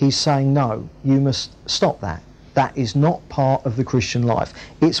 he's saying, no, you must stop that. That is not part of the Christian life.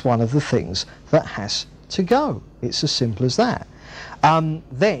 It's one of the things that has to go. It's as simple as that.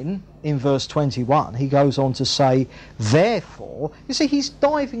 Then, in verse 21, he goes on to say, therefore, you see, he's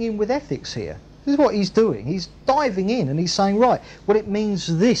diving in with ethics here. This is what he's doing. He's diving in and he's saying, right, well, it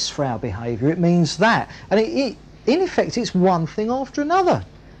means this for our behaviour, it means that. And in effect, it's one thing after another.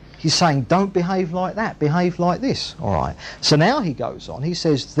 He's saying, don't behave like that, behave like this. All right. So now he goes on, he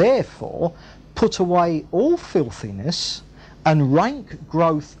says, therefore, put away all filthiness and rank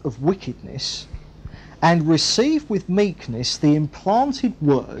growth of wickedness, and receive with meekness the implanted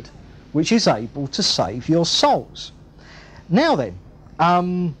word which is able to save your souls. Now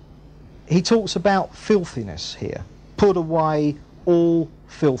then, he talks about filthiness here. Put away all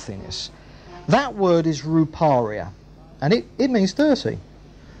filthiness. That word is ruparia, and it means dirty.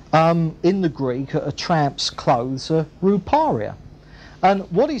 In the Greek, a tramp's clothes are ruparia. And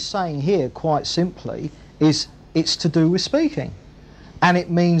what he's saying here, quite simply, is it's to do with speaking. And it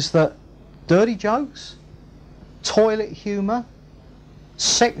means that dirty jokes, toilet humour,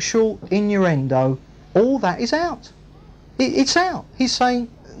 sexual innuendo, all that is out. It's out. He's saying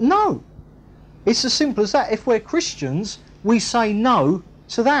no. It's as simple as that. If we're Christians, we say no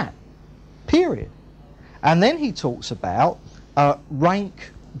to that. Period. And then he talks about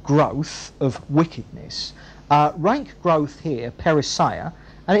rank growth of wickedness. Rank growth here, periseia,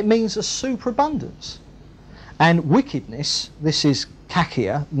 and it means a superabundance. And wickedness, this is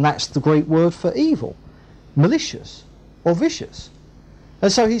kakia, and that's the Greek word for evil, malicious or vicious.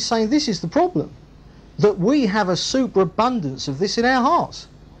 And so he's saying this is the problem, that we have a superabundance of this in our hearts.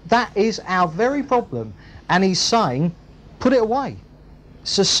 That is our very problem. And he's saying, put it away.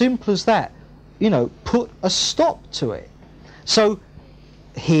 It's as simple as that. You know, put a stop to it. So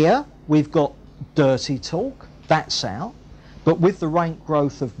here we've got dirty talk, that's out. But with the rank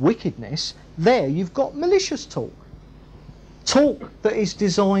growth of wickedness, there you've got malicious talk. Talk that is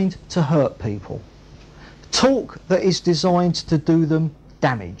designed to hurt people. Talk that is designed to do them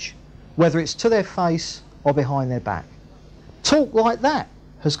damage, whether it's to their face or behind their back. Talk like that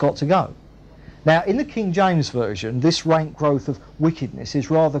has got to go. Now, in the King James Version, this rank growth of wickedness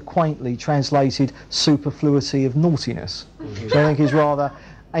is rather quaintly translated superfluity of naughtiness, which I think is rather,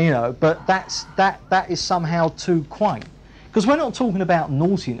 you know, but that is somehow too quaint. Because we're not talking about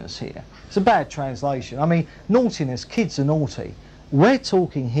naughtiness here. It's a bad translation. I mean, naughtiness, kids are naughty. We're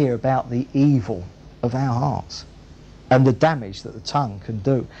talking here about the evil of our hearts and the damage that the tongue can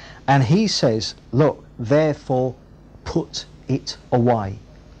do. And he says, look, therefore, put it away.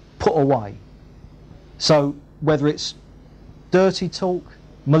 Put away. So whether it's dirty talk,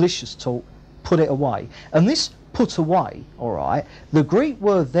 malicious talk, put it away. And this put away, all right, the Greek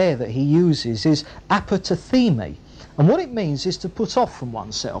word there that he uses is apotetheme. And what it means is to put off from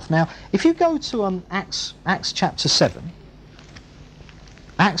oneself. Now, if you go to Acts chapter 7,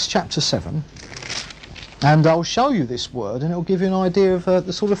 Acts chapter 7, and I'll show you this word and it'll give you an idea of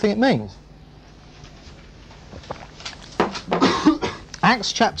the sort of thing it means.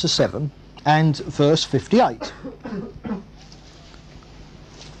 Acts chapter 7 and verse 58.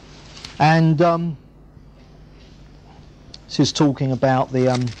 And this is talking about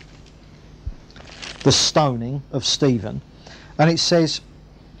the stoning of Stephen. And it says,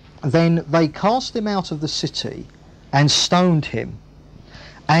 then they cast him out of the city and stoned him.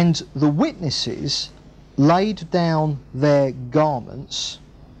 And the witnesses laid down their garments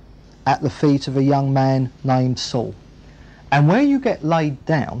at the feet of a young man named Saul. And where you get laid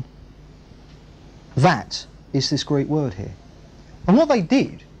down, that is this Greek word here. And what they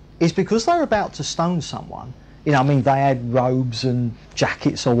did is, because they were about to stone someone, you know, I mean, they had robes and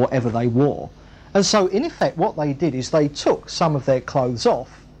jackets or whatever they wore. And so, in effect, what they did is they took some of their clothes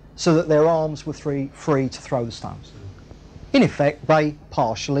off so that their arms were free to throw the stones. In effect, they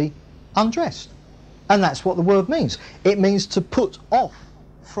partially undressed. And that's what the word means. It means to put off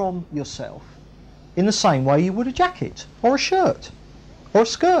from yourself in the same way you would a jacket or a shirt or a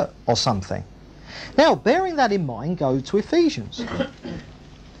skirt or something. Now, bearing that in mind, go to Ephesians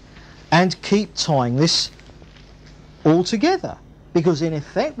and keep tying this all together. Because in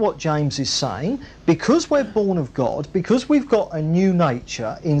effect what James is saying, because we're born of God, because we've got a new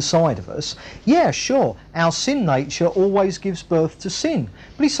nature inside of us, yeah, sure, our sin nature always gives birth to sin.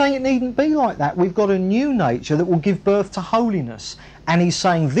 But he's saying it needn't be like that. We've got a new nature that will give birth to holiness. And he's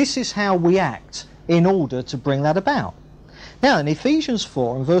saying this is how we act in order to bring that about. Now in Ephesians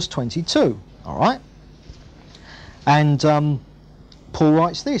 4 and verse 22, all right, and Paul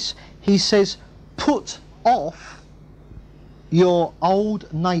writes this. He says, put off your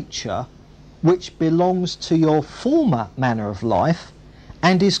old nature, which belongs to your former manner of life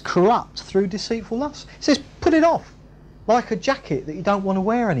and is corrupt through deceitful lust. He says, put it off, like a jacket that you don't want to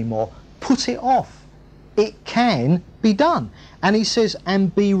wear anymore. Put it off. It can be done. And he says,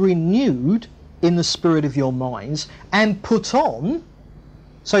 and be renewed in the spirit of your minds, and put on.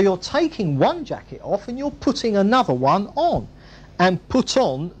 So you're taking one jacket off and you're putting another one on. And put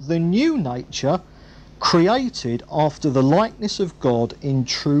on the new nature, created after the likeness of God in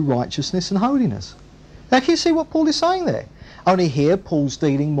true righteousness and holiness. Now can you see what Paul is saying there? Only here Paul's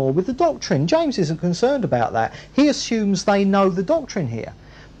dealing more with the doctrine. James isn't concerned about that. He assumes they know the doctrine here.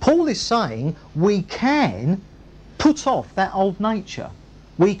 Paul is saying we can put off that old nature.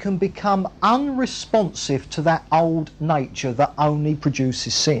 We can become unresponsive to that old nature that only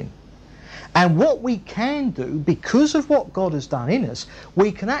produces sin. And what we can do, because of what God has done in us,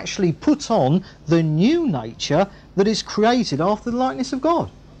 we can actually put on the new nature that is created after the likeness of God.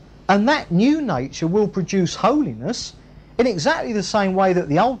 And that new nature will produce holiness in exactly the same way that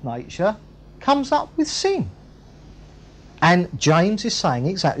the old nature comes up with sin. And James is saying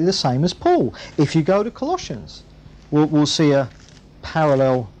exactly the same as Paul. If you go to Colossians, we'll see a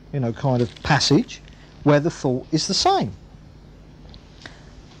parallel, kind of passage where the thought is the same.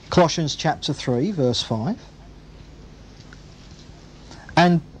 Colossians chapter 3, verse 5.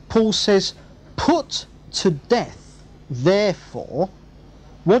 And Paul says, put to death, therefore,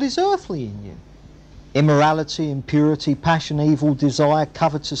 what is earthly in you. Immorality, impurity, passion, evil, desire,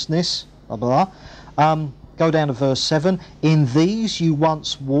 covetousness, blah, blah, blah. Go down to verse 7. In these you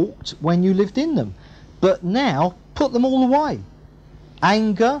once walked when you lived in them, but now put them all away.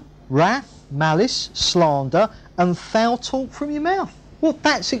 Anger, wrath, malice, slander, and foul talk from your mouth. Well,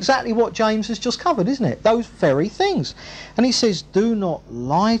 that's exactly what James has just covered, isn't it? Those very things. And he says, do not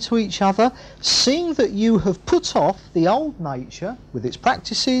lie to each other, seeing that you have put off the old nature with its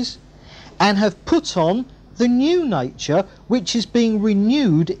practices, and have put on the new nature, which is being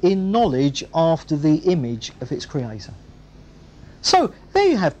renewed in knowledge after the image of its creator. So, there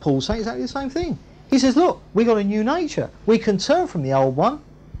you have Paul saying exactly the same thing. He says, look, we got a new nature. We can turn from the old one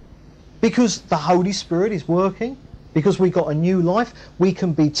because the Holy Spirit is working, because we got a new life. We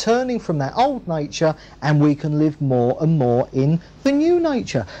can be turning from that old nature and we can live more and more in the new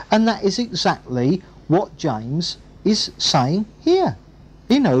nature. And that is exactly what James is saying here.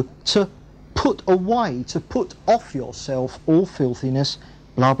 To put away, to put off yourself all filthiness,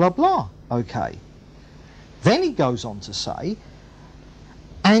 blah, blah, blah. Okay. Then he goes on to say,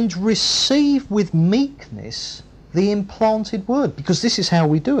 and receive with meekness the implanted word, because this is how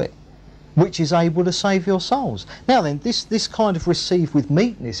we do it, which is able to save your souls. Now then, this kind of receive with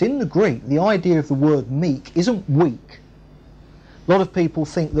meekness, in the Greek, the idea of the word meek isn't weak. A lot of people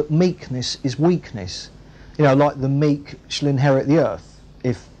think that meekness is weakness. Like the meek shall inherit the earth,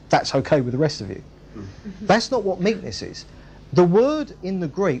 if that's okay with the rest of you. That's not what meekness is. The word in the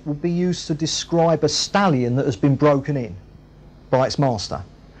Greek would be used to describe a stallion that has been broken in by its master.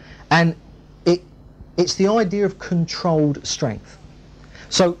 And it's the idea of controlled strength.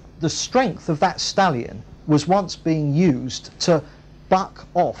 So the strength of that stallion was once being used to buck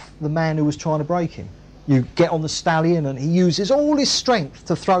off the man who was trying to break him. You get on the stallion and he uses all his strength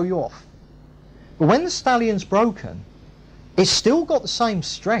to throw you off. But when the stallion's broken, it's still got the same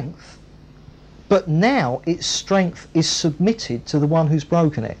strength, but now its strength is submitted to the one who's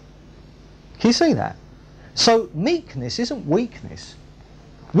broken it. Can you see that? So meekness isn't weakness.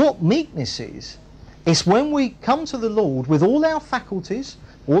 What meekness is when we come to the Lord with all our faculties,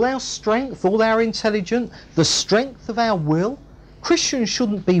 all our strength, all our intelligence, the strength of our will. Christians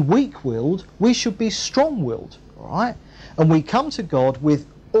shouldn't be weak-willed, we should be strong-willed, all right? And we come to God with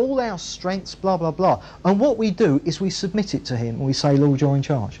all our strengths, blah, blah, blah. And what we do is we submit it to him and we say, Lord, you're in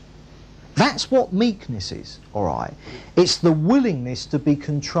charge. That's what meekness is, all right? It's the willingness to be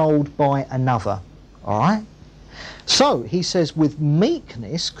controlled by another, all right? So he says with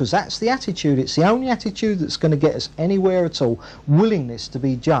meekness, because that's the attitude, it's the only attitude that's going to get us anywhere at all, willingness to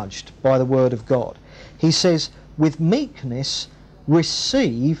be judged by the word of God. He says with meekness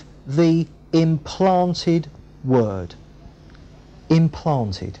receive the implanted word.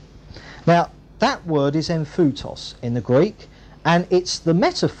 Implanted. Now that word is emphutos in the Greek, and it's the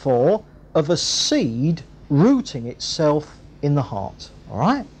metaphor of a seed rooting itself in the heart, all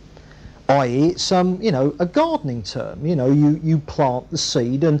right? I.e. it's a gardening term. You plant the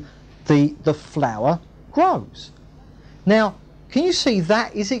seed and the flower grows. Now, can you see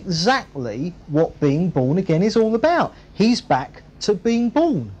that is exactly what being born again is all about? He's back to being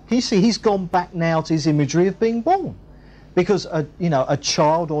born. Can you see he's gone back now to his imagery of being born? Because a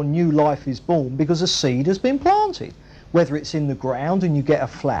child or new life is born because a seed has been planted. Whether it's in the ground and you get a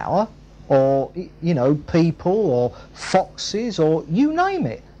flower, or people or foxes, or you name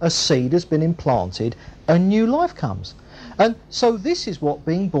it, a seed has been implanted and new life comes. And so this is what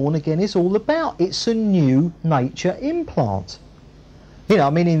being born again is all about. It's a new nature implant.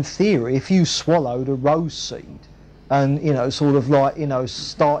 In theory, if you swallowed a rose seed and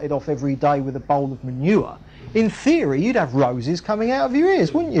started off every day with a bowl of manure, in theory you'd have roses coming out of your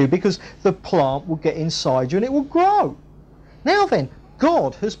ears, wouldn't you? Because the plant will get inside you and it will grow. Now then,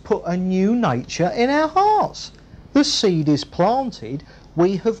 God has put a new nature in our hearts. The seed is planted,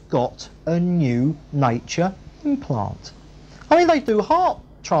 we have got a new nature implant. They do heart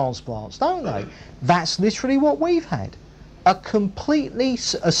transplants, don't they? That's literally what we've had.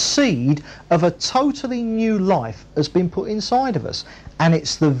 A seed of a totally new life has been put inside of us, and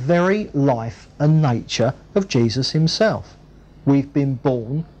it's the very life and nature of Jesus himself. We've been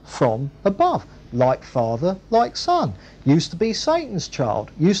born from above, like Father, like Son. Used to be Satan's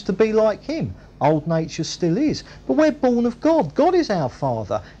child, used to be like him. Old nature still is, but we're born of God. God is our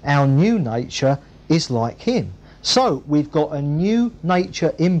Father. Our new nature is like him. So we've got a new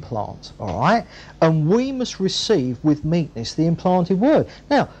nature implant, all right? And we must receive with meekness the implanted word.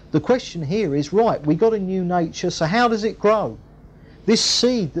 Now, the question here is, right, we got a new nature, so how does it grow? This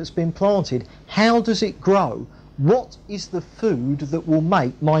seed that's been planted, how does it grow? What is the food that will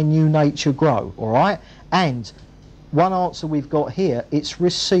make my new nature grow, all right? And one answer we've got here, it's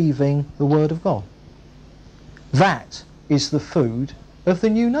receiving the word of God. That is the food of the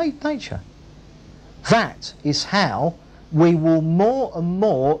new nature. That is how we will more and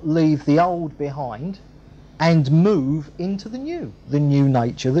more leave the old behind and move into the new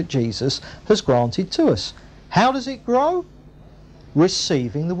nature that Jesus has granted to us. How does it grow?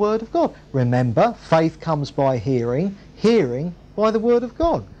 Receiving the word of God. Remember, faith comes by hearing, hearing by the word of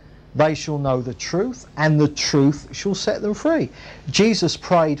God. They shall know the truth, and the truth shall set them free. Jesus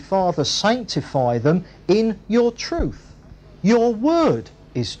prayed, Father, sanctify them in your truth. Your word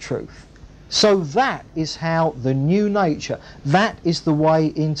is truth. So that is how the new nature, that is the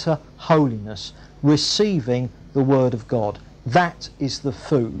way into holiness, receiving the word of God. That is the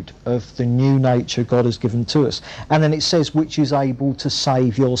food of the new nature God has given to us. And then it says, which is able to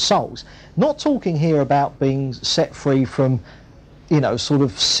save your souls. Not talking here about being set free from, sort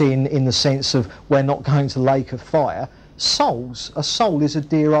of sin in the sense of we're not going to the lake of fire. Souls, a soul is a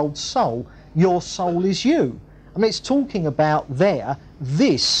dear old soul. Your soul is you. I mean, it's talking about there,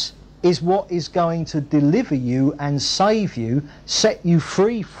 this is what is going to deliver you and save you, set you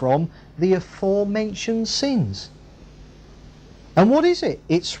free from the aforementioned sins. And what is it?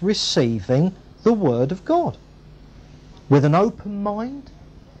 It's receiving the word of God with an open mind,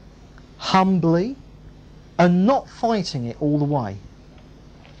 humbly, and not fighting it all the way.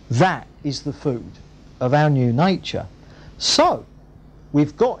 That is the food of our new nature. So,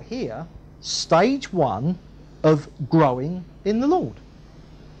 we've got here stage 1 of growing in the Lord.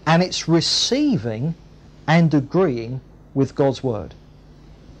 And it's receiving and agreeing with God's word.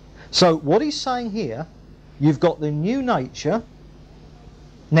 So what he's saying here, you've got the new nature.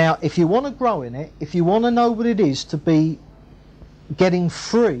 Now, if you want to grow in it, if you want to know what it is to be getting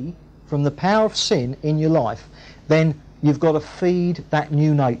free from the power of sin in your life, then you've got to feed that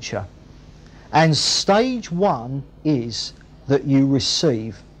new nature. And stage 1 is that you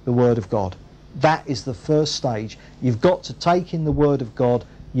receive the word of God. That is the first stage. You've got to take in the word of God.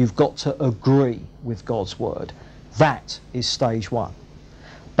 You've got to agree with God's word. That is stage 1.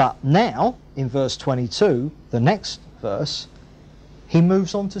 But now, in verse 22, the next verse, he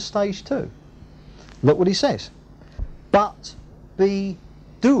moves on to stage 2. Look what he says. But be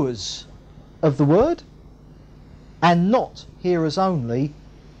doers of the word, and not hearers only,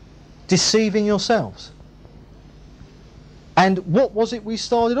 deceiving yourselves. And what was it we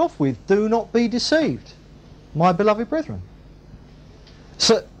started off with? Do not be deceived, my beloved brethren.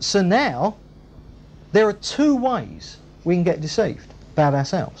 So now, there are 2 ways we can get deceived about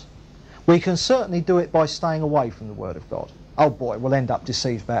ourselves. We can certainly do it by staying away from the word of God. Oh boy, we'll end up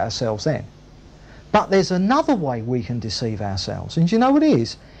deceived about ourselves then. But there's another way we can deceive ourselves, and do you know what it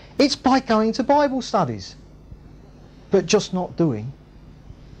is? It's by going to Bible studies, but just not doing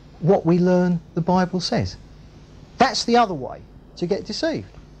what we learn the Bible says. That's the other way to get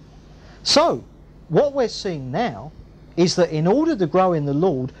deceived. So, what we're seeing now is that in order to grow in the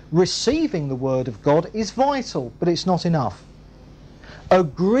Lord, receiving the word of God is vital, but it's not enough.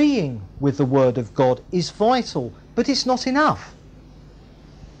 Agreeing with the word of God is vital, but it's not enough.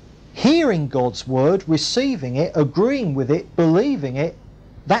 Hearing God's word, receiving it, agreeing with it, believing it,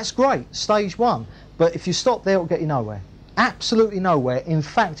 that's great, stage 1. But if you stop there, it'll get you nowhere. Absolutely nowhere. In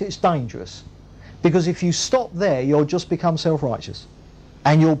fact, it's dangerous. Because if you stop there, you'll just become self-righteous.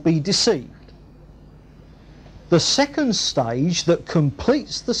 And you'll be deceived. The second stage that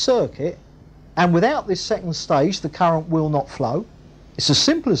completes the circuit, and without this second stage, the current will not flow. It's as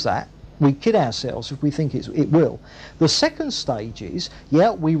simple as that. We kid ourselves if we think it will. The second stage is,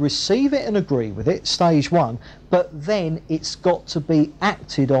 we receive it and agree with it, stage 1, but then it's got to be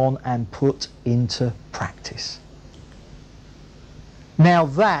acted on and put into practice. Now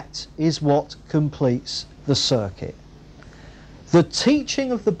that is what completes the circuit. The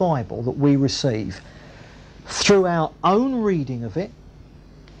teaching of the Bible that we receive through our own reading of it,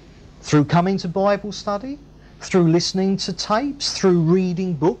 through coming to Bible study, through listening to tapes, through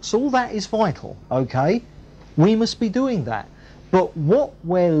reading books. All that is vital, okay? We must be doing that. But what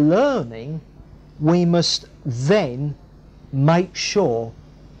we're learning, we must then make sure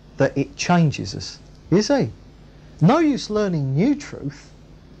that it changes us. You see? No use learning new truth,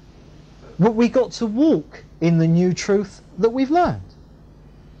 but we got to walk in the new truth that we've learned.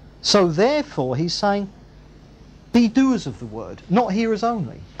 So therefore, he's saying, be doers of the word, not hearers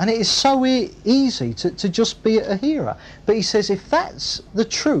only. And it is so easy to just be a hearer. But he says, if that's the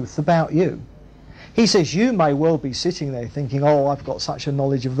truth about you, he says, you may well be sitting there thinking, oh, I've got such a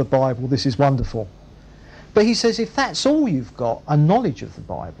knowledge of the Bible, this is wonderful. But he says, if that's all you've got, a knowledge of the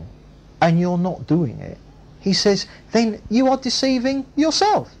Bible, and you're not doing it, he says, then you are deceiving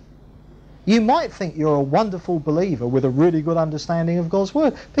yourself. You might think you're a wonderful believer with a really good understanding of God's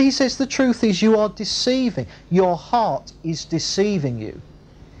word, but he says the truth is you are deceiving. Your heart is deceiving you.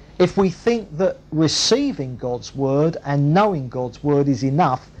 If we think that receiving God's word and knowing God's word is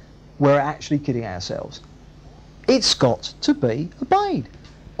enough, we're actually kidding ourselves. It's got to be obeyed,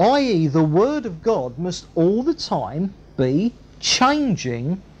 i.e. the word of God must all the time be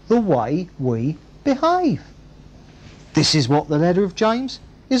changing the way we behave. This is what the letter of James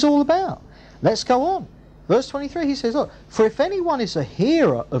is all about. Let's go on. Verse 23, he says, look, for if anyone is a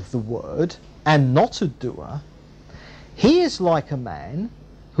hearer of the word and not a doer, he is like a man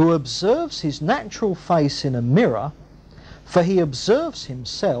who observes his natural face in a mirror, for he observes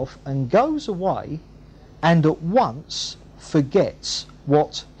himself and goes away and at once forgets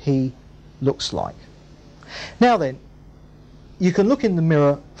what he looks like. Now then, you can look in the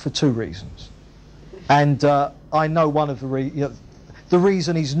mirror for two reasons. And I know one of the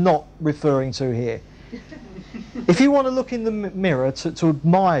reason he's not referring to here. If you want to look in the mirror to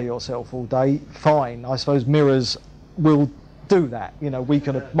admire yourself all day, fine. I suppose mirrors will do that. You know, we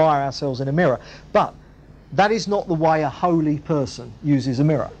can admire ourselves in a mirror. But that is not the way a holy person uses a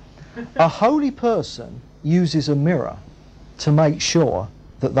mirror. A holy person uses a mirror to make sure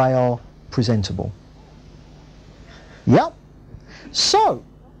that they are presentable. Yep. So,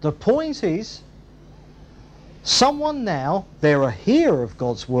 the point is, someone now, they're a hearer of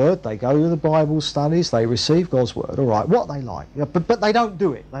God's word, they go to the Bible studies, they receive God's word, all right, what they like, but they don't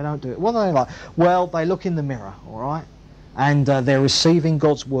do it, what do they like? Well, they look in the mirror, all right, and they're receiving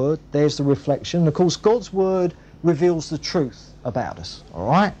God's word, there's the reflection. Of course, God's word reveals the truth about us, all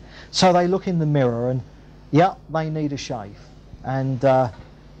right, so they look in the mirror and, yeah, they need a shave, and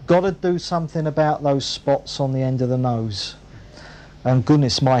got to do something about those spots on the end of the nose, and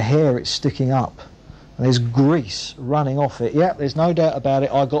goodness, my hair, it's sticking up. There's grease running off it. Yeah, there's no doubt about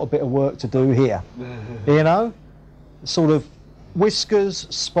it. I've got a bit of work to do here. You know? Sort of whiskers,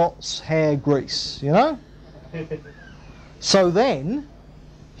 spots, hair, grease, you know? So then,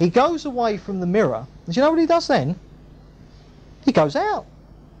 he goes away from the mirror. And do you know what he does then? He goes out.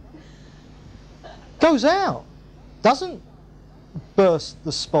 Goes out. Doesn't burst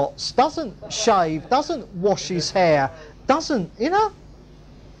the spots, doesn't shave, doesn't wash his hair, doesn't, you know?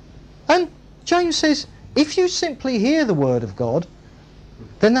 And James says, if you simply hear the word of God,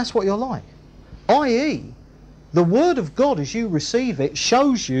 then that's what you're like. I.e., the word of God as you receive it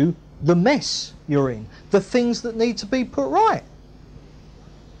shows you the mess you're in, the things that need to be put right.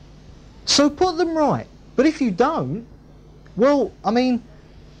 So put them right. But if you don't, well, I mean,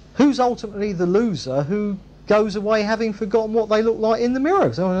 who's ultimately the loser who goes away having forgotten what they look like in the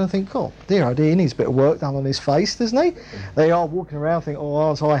mirror? So I think, oh dear, he needs a bit of work done on his face, doesn't he? They are walking around thinking, oh,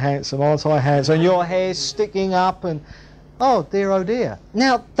 aren't I handsome, and your hair's sticking up, and oh dear.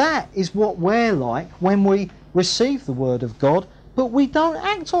 Now that is what we're like when we receive the word of God, but we don't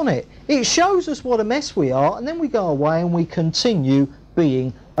act on it. It shows us what a mess we are, and then we go away and we continue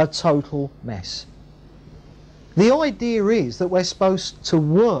being a total mess. The idea is that we're supposed to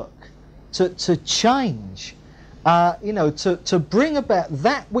work, to change, you know, to bring about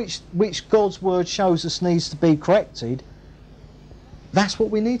that which God's word shows us needs to be corrected. That's what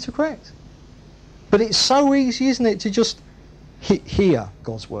we need to correct. But it's so easy, isn't it, to just hear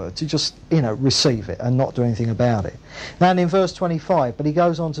God's word, to just, you know, receive it and not do anything about it. Now in verse 25, but he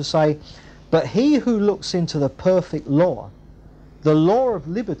goes on to say, but he who looks into the perfect law, the law of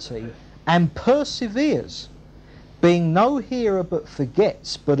liberty, and perseveres, being no hearer but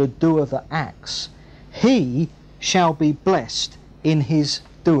forgets, but a doer that acts, he shall be blessed in his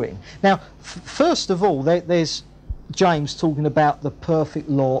doing. Now, first of all, there's James talking about the perfect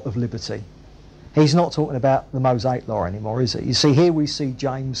law of liberty. He's not talking about the Mosaic law anymore, is he? You see, here we see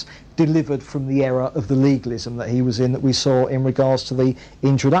James delivered from the era of the legalism that he was in, that we saw in regards to the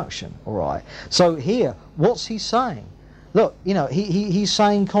introduction, all right? So here, what's he saying? Look, you know, he's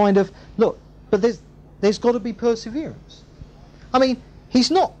saying kind of, look, but there's got to be perseverance. I mean,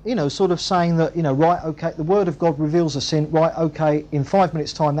 he's not, sort of saying that, right, okay, the Word of God reveals a sin, right, okay, in 5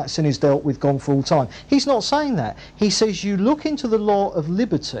 minutes' time that sin is dealt with, gone for all time. He's not saying that. He says you look into the law of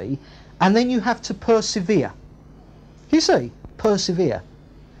liberty and then you have to persevere. You see, persevere.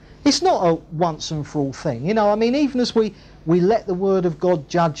 It's not a once and for all thing. I mean, even as we let the Word of God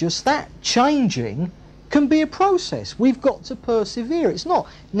judge us, that changing can be a process. We've got to persevere. It's not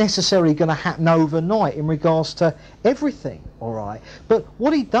necessarily going to happen overnight in regards to everything, all right? But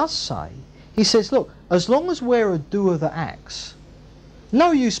what he does say, he says, look, as long as we're a doer that acts,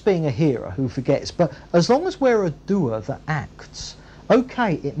 no use being a hearer who forgets, but as long as we're a doer that acts,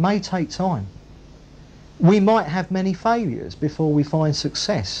 okay, it may take time. We might have many failures before we find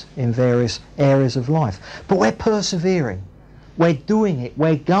success in various areas of life, but we're persevering. We're doing it.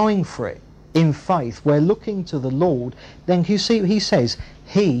 We're going for it. In faith, we're looking to the Lord. Then you see, he says,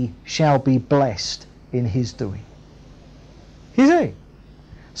 he shall be blessed in his doing. You see?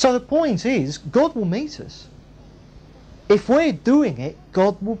 So the point is, God will meet us. If we're doing it,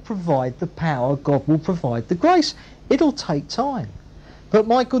 God will provide the power, God will provide the grace. It'll take time. But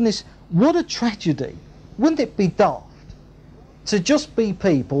my goodness, what a tragedy. Wouldn't it be daft to just be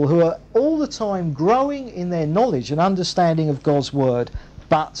people who are all the time growing in their knowledge and understanding of God's Word,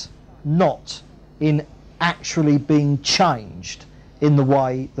 but not in actually being changed in the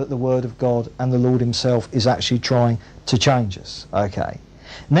way that the Word of God and the Lord himself is actually trying to change us. Okay.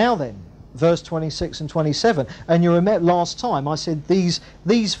 Now then, verse 26 and 27, and you remember last time I said these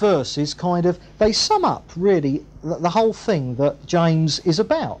verses kind of, they sum up really the whole thing that James is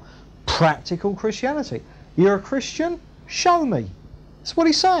about. Practical Christianity. You're a Christian? Show me. That's what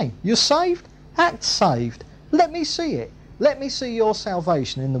he's saying. You're saved? Act saved. Let me see it. Let me see your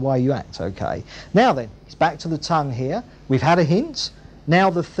salvation in the way you act, okay? Now then, it's back to the tongue here. We've had a hint.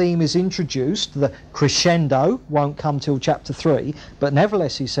 Now the theme is introduced. The crescendo won't come till chapter 3. But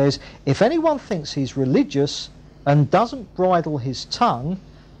nevertheless, he says, if anyone thinks he's religious and doesn't bridle his tongue,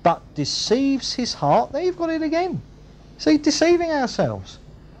 but deceives his heart, there you've got it again. See, deceiving ourselves.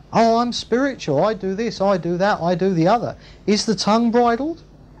 Oh, I'm spiritual. I do this, I do that, I do the other. Is the tongue bridled?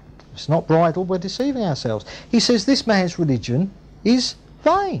 It's not bridled, we're deceiving ourselves. He says this man's religion is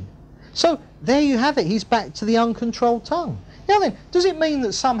vain. So there you have it, he's back to the uncontrolled tongue. Now then, does it mean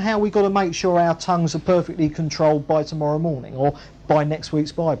that somehow we've got to make sure our tongues are perfectly controlled by tomorrow morning or by next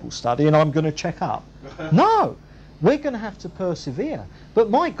week's Bible study and I'm going to check up? No, we're going to have to persevere. But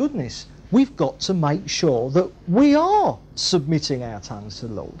my goodness, we've got to make sure that we are submitting our tongues to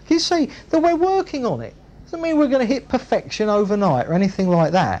the Lord. You see, that we're working on it. Doesn't mean we're going to hit perfection overnight or anything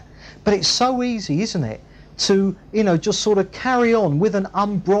like that. But it's so easy, isn't it, to, just sort of carry on with an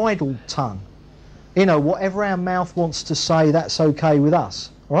unbridled tongue. Whatever our mouth wants to say, that's okay with us,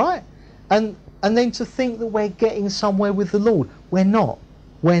 all right? And then to think that we're getting somewhere with the Lord. We're not.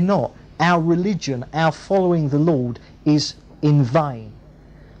 We're not. Our religion, our following the Lord is in vain.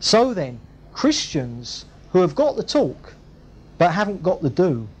 So then, Christians who have got the talk but haven't got the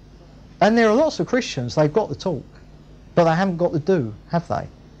do, and there are lots of Christians, they've got the talk, but they haven't got the do, have they?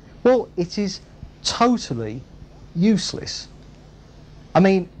 Well, it is totally useless. I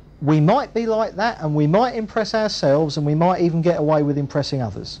mean, we might be like that and we might impress ourselves and we might even get away with impressing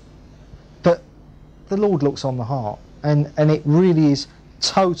others. But the Lord looks on the heart, and it really is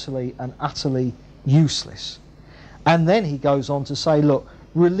totally and utterly useless. And then he goes on to say, look,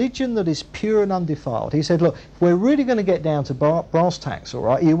 religion that is pure and undefiled. He said, look, if we're really going to get down to brass tacks, all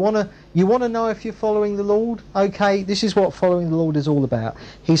right, you want to know if you're following the Lord? Okay, this is what following the Lord is all about.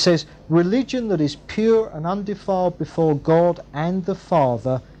 He says, religion that is pure and undefiled before God and the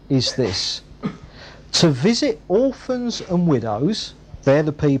Father is this: to visit orphans and widows, they're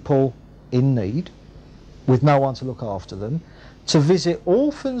the people in need, with no one to look after them, to visit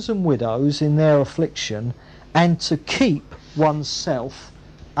orphans and widows in their affliction, and to keep oneself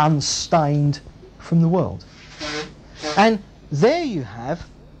unstained from the world. And there you have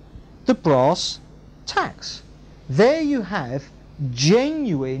the brass tacks. There you have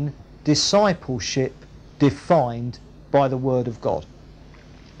genuine discipleship defined by the Word of God.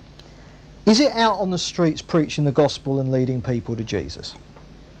 Is it out on the streets preaching the gospel and leading people to Jesus?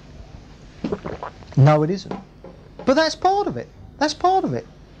 No, it isn't. But that's part of it. That's part of it.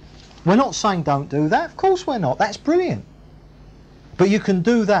 We're not saying don't do that. Of course we're not. That's brilliant. But you can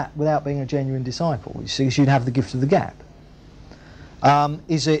do that without being a genuine disciple. You see, you'd have the gift of the gap.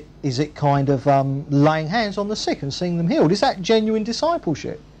 Is it kind of laying hands on the sick and seeing them healed? Is that genuine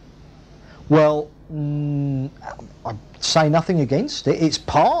discipleship? Well, I say nothing against it. It's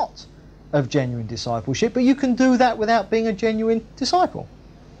part of genuine discipleship, but you can do that without being a genuine disciple.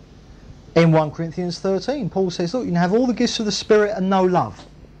 In 1 Corinthians 13, Paul says, look, you can have all the gifts of the Spirit and no love.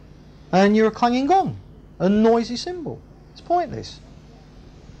 And you're a clanging gong, a noisy cymbal. It's pointless.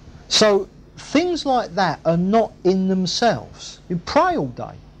 So things like that are not in themselves. You pray all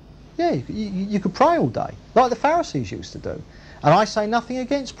day. Yeah, you could pray all day, like the Pharisees used to do. And I say nothing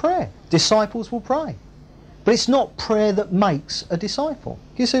against prayer. Disciples will pray. But it's not prayer that makes a disciple.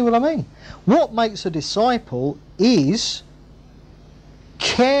 Do you see what I mean? What makes a disciple is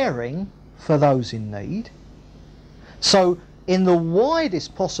caring for those in need. So in the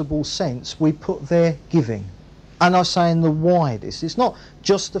widest possible sense, we put there giving. And I say in the widest. It's not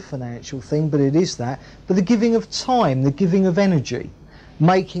just a financial thing, but it is that. But the giving of time, the giving of energy,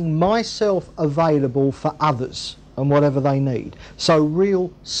 making myself available for others and whatever they need. So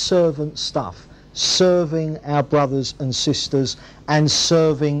real servant stuff. Serving our brothers and sisters and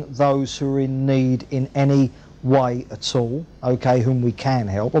serving those who are in need in any way at all, okay, whom we can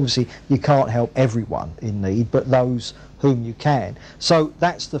help. Obviously you can't help everyone in need, but those whom you can. So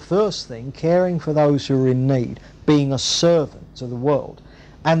that's the first thing, caring for those who are in need, being a servant to the world.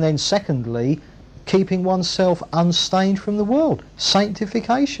 And then secondly, keeping oneself unstained from the world,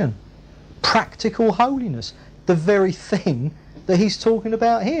 sanctification, practical holiness, the very thing that he's talking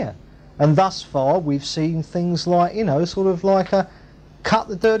about here. And thus far we've seen things like, you know, sort of like a cut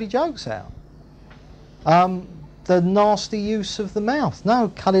the dirty jokes out. The nasty use of the mouth.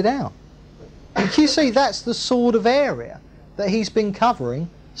 No, cut it out. And you see, that's the sort of area that he's been covering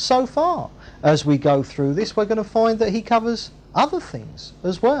so far. As we go through this, we're going to find that he covers other things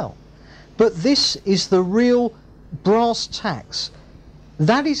as well. But this is the real brass tacks.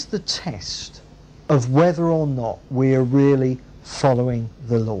 That is the test of whether or not we are really following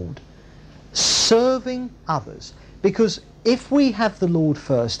the Lord. Serving others. Because if we have the Lord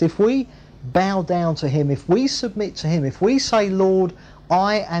first, if we bow down to him, if we submit to him, if we say, Lord,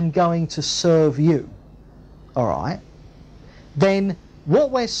 I am going to serve you, all right, then what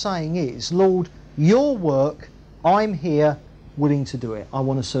we're saying is, Lord, your work, I'm here willing to do it. I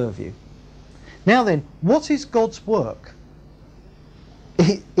want to serve you. Now then, what is God's work?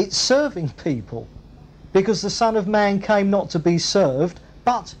 It's serving people, because the Son of Man came not to be served,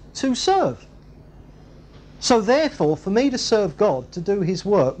 but to serve. So therefore, for me to serve God, to do his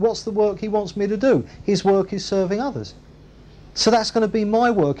work, what's the work he wants me to do? His work is serving others. So that's going to be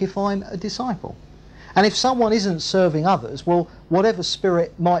my work if I'm a disciple. And if someone isn't serving others, well, whatever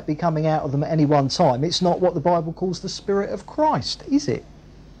spirit might be coming out of them at any one time, it's not what the Bible calls the Spirit of Christ, is it?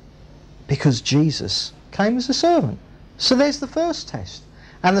 Because Jesus came as a servant. So there's the first test.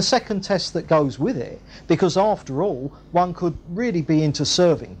 And the second test that goes with it, because after all, one could really be into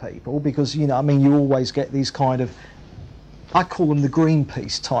serving people, because, you know, I mean, you always get these kind of, I call them the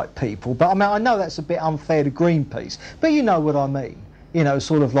Greenpeace type people, but I mean, I know that's a bit unfair to Greenpeace, but you know what I mean. You know,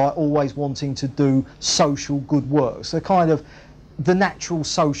 sort of like always wanting to do social good works. They're kind of the natural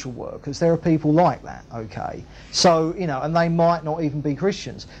social workers. There are people like that, okay? So, you know, and they might not even be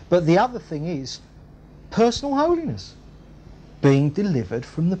Christians. But the other thing is personal holiness. Being delivered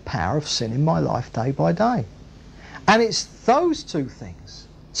from the power of sin in my life day by day. And it's those two things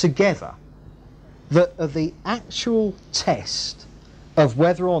together that are the actual test of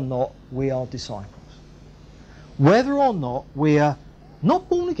whether or not we are disciples. Whether or not we are not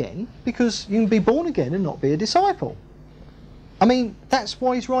born again, because you can be born again and not be a disciple. I mean, that's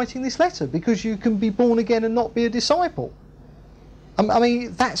why he's writing this letter, because you can be born again and not be a disciple. I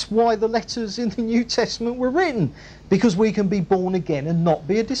mean, that's why the letters in the New Testament were written, because we can be born again and not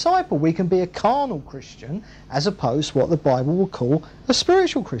be a disciple. We can be a carnal Christian as opposed to what the Bible will call a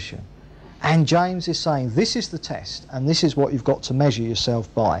spiritual Christian. And James is saying this is the test, and this is what you've got to measure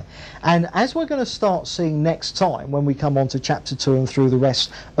yourself by. And as we're going to start seeing next time when we come on to chapter 2 and through the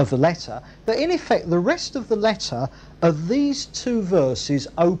rest of the letter, that in effect the rest of the letter are these two verses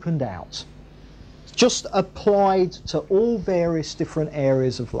opened out, just applied to all various different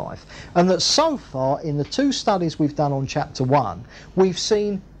areas of life. And that so far in the two studies we've done on chapter 1, we've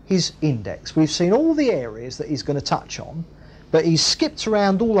seen his index. We've seen all the areas that he's going to touch on, but he's skipped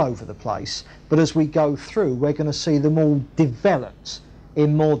around all over the place. But as we go through, we're going to see them all developed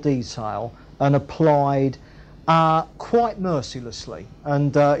in more detail and applied quite mercilessly.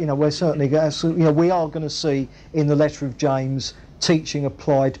 And you know, we're certainly we are going to see in the letter of James teaching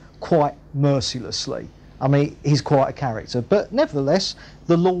applied quite mercilessly. I mean, he's quite a character, but nevertheless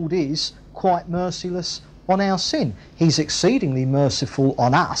the Lord is quite merciless on our sin. He's exceedingly merciful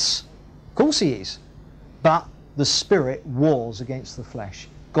on us, of course he is, but the Spirit wars against the flesh.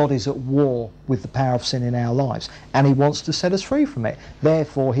 God is at war with the power of sin in our lives, and he wants to set us free from it.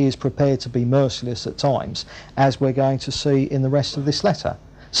 Therefore he is prepared to be merciless at times, as we're going to see in the rest of this letter.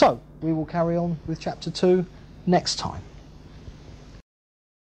 So we will carry on with chapter 2 next time.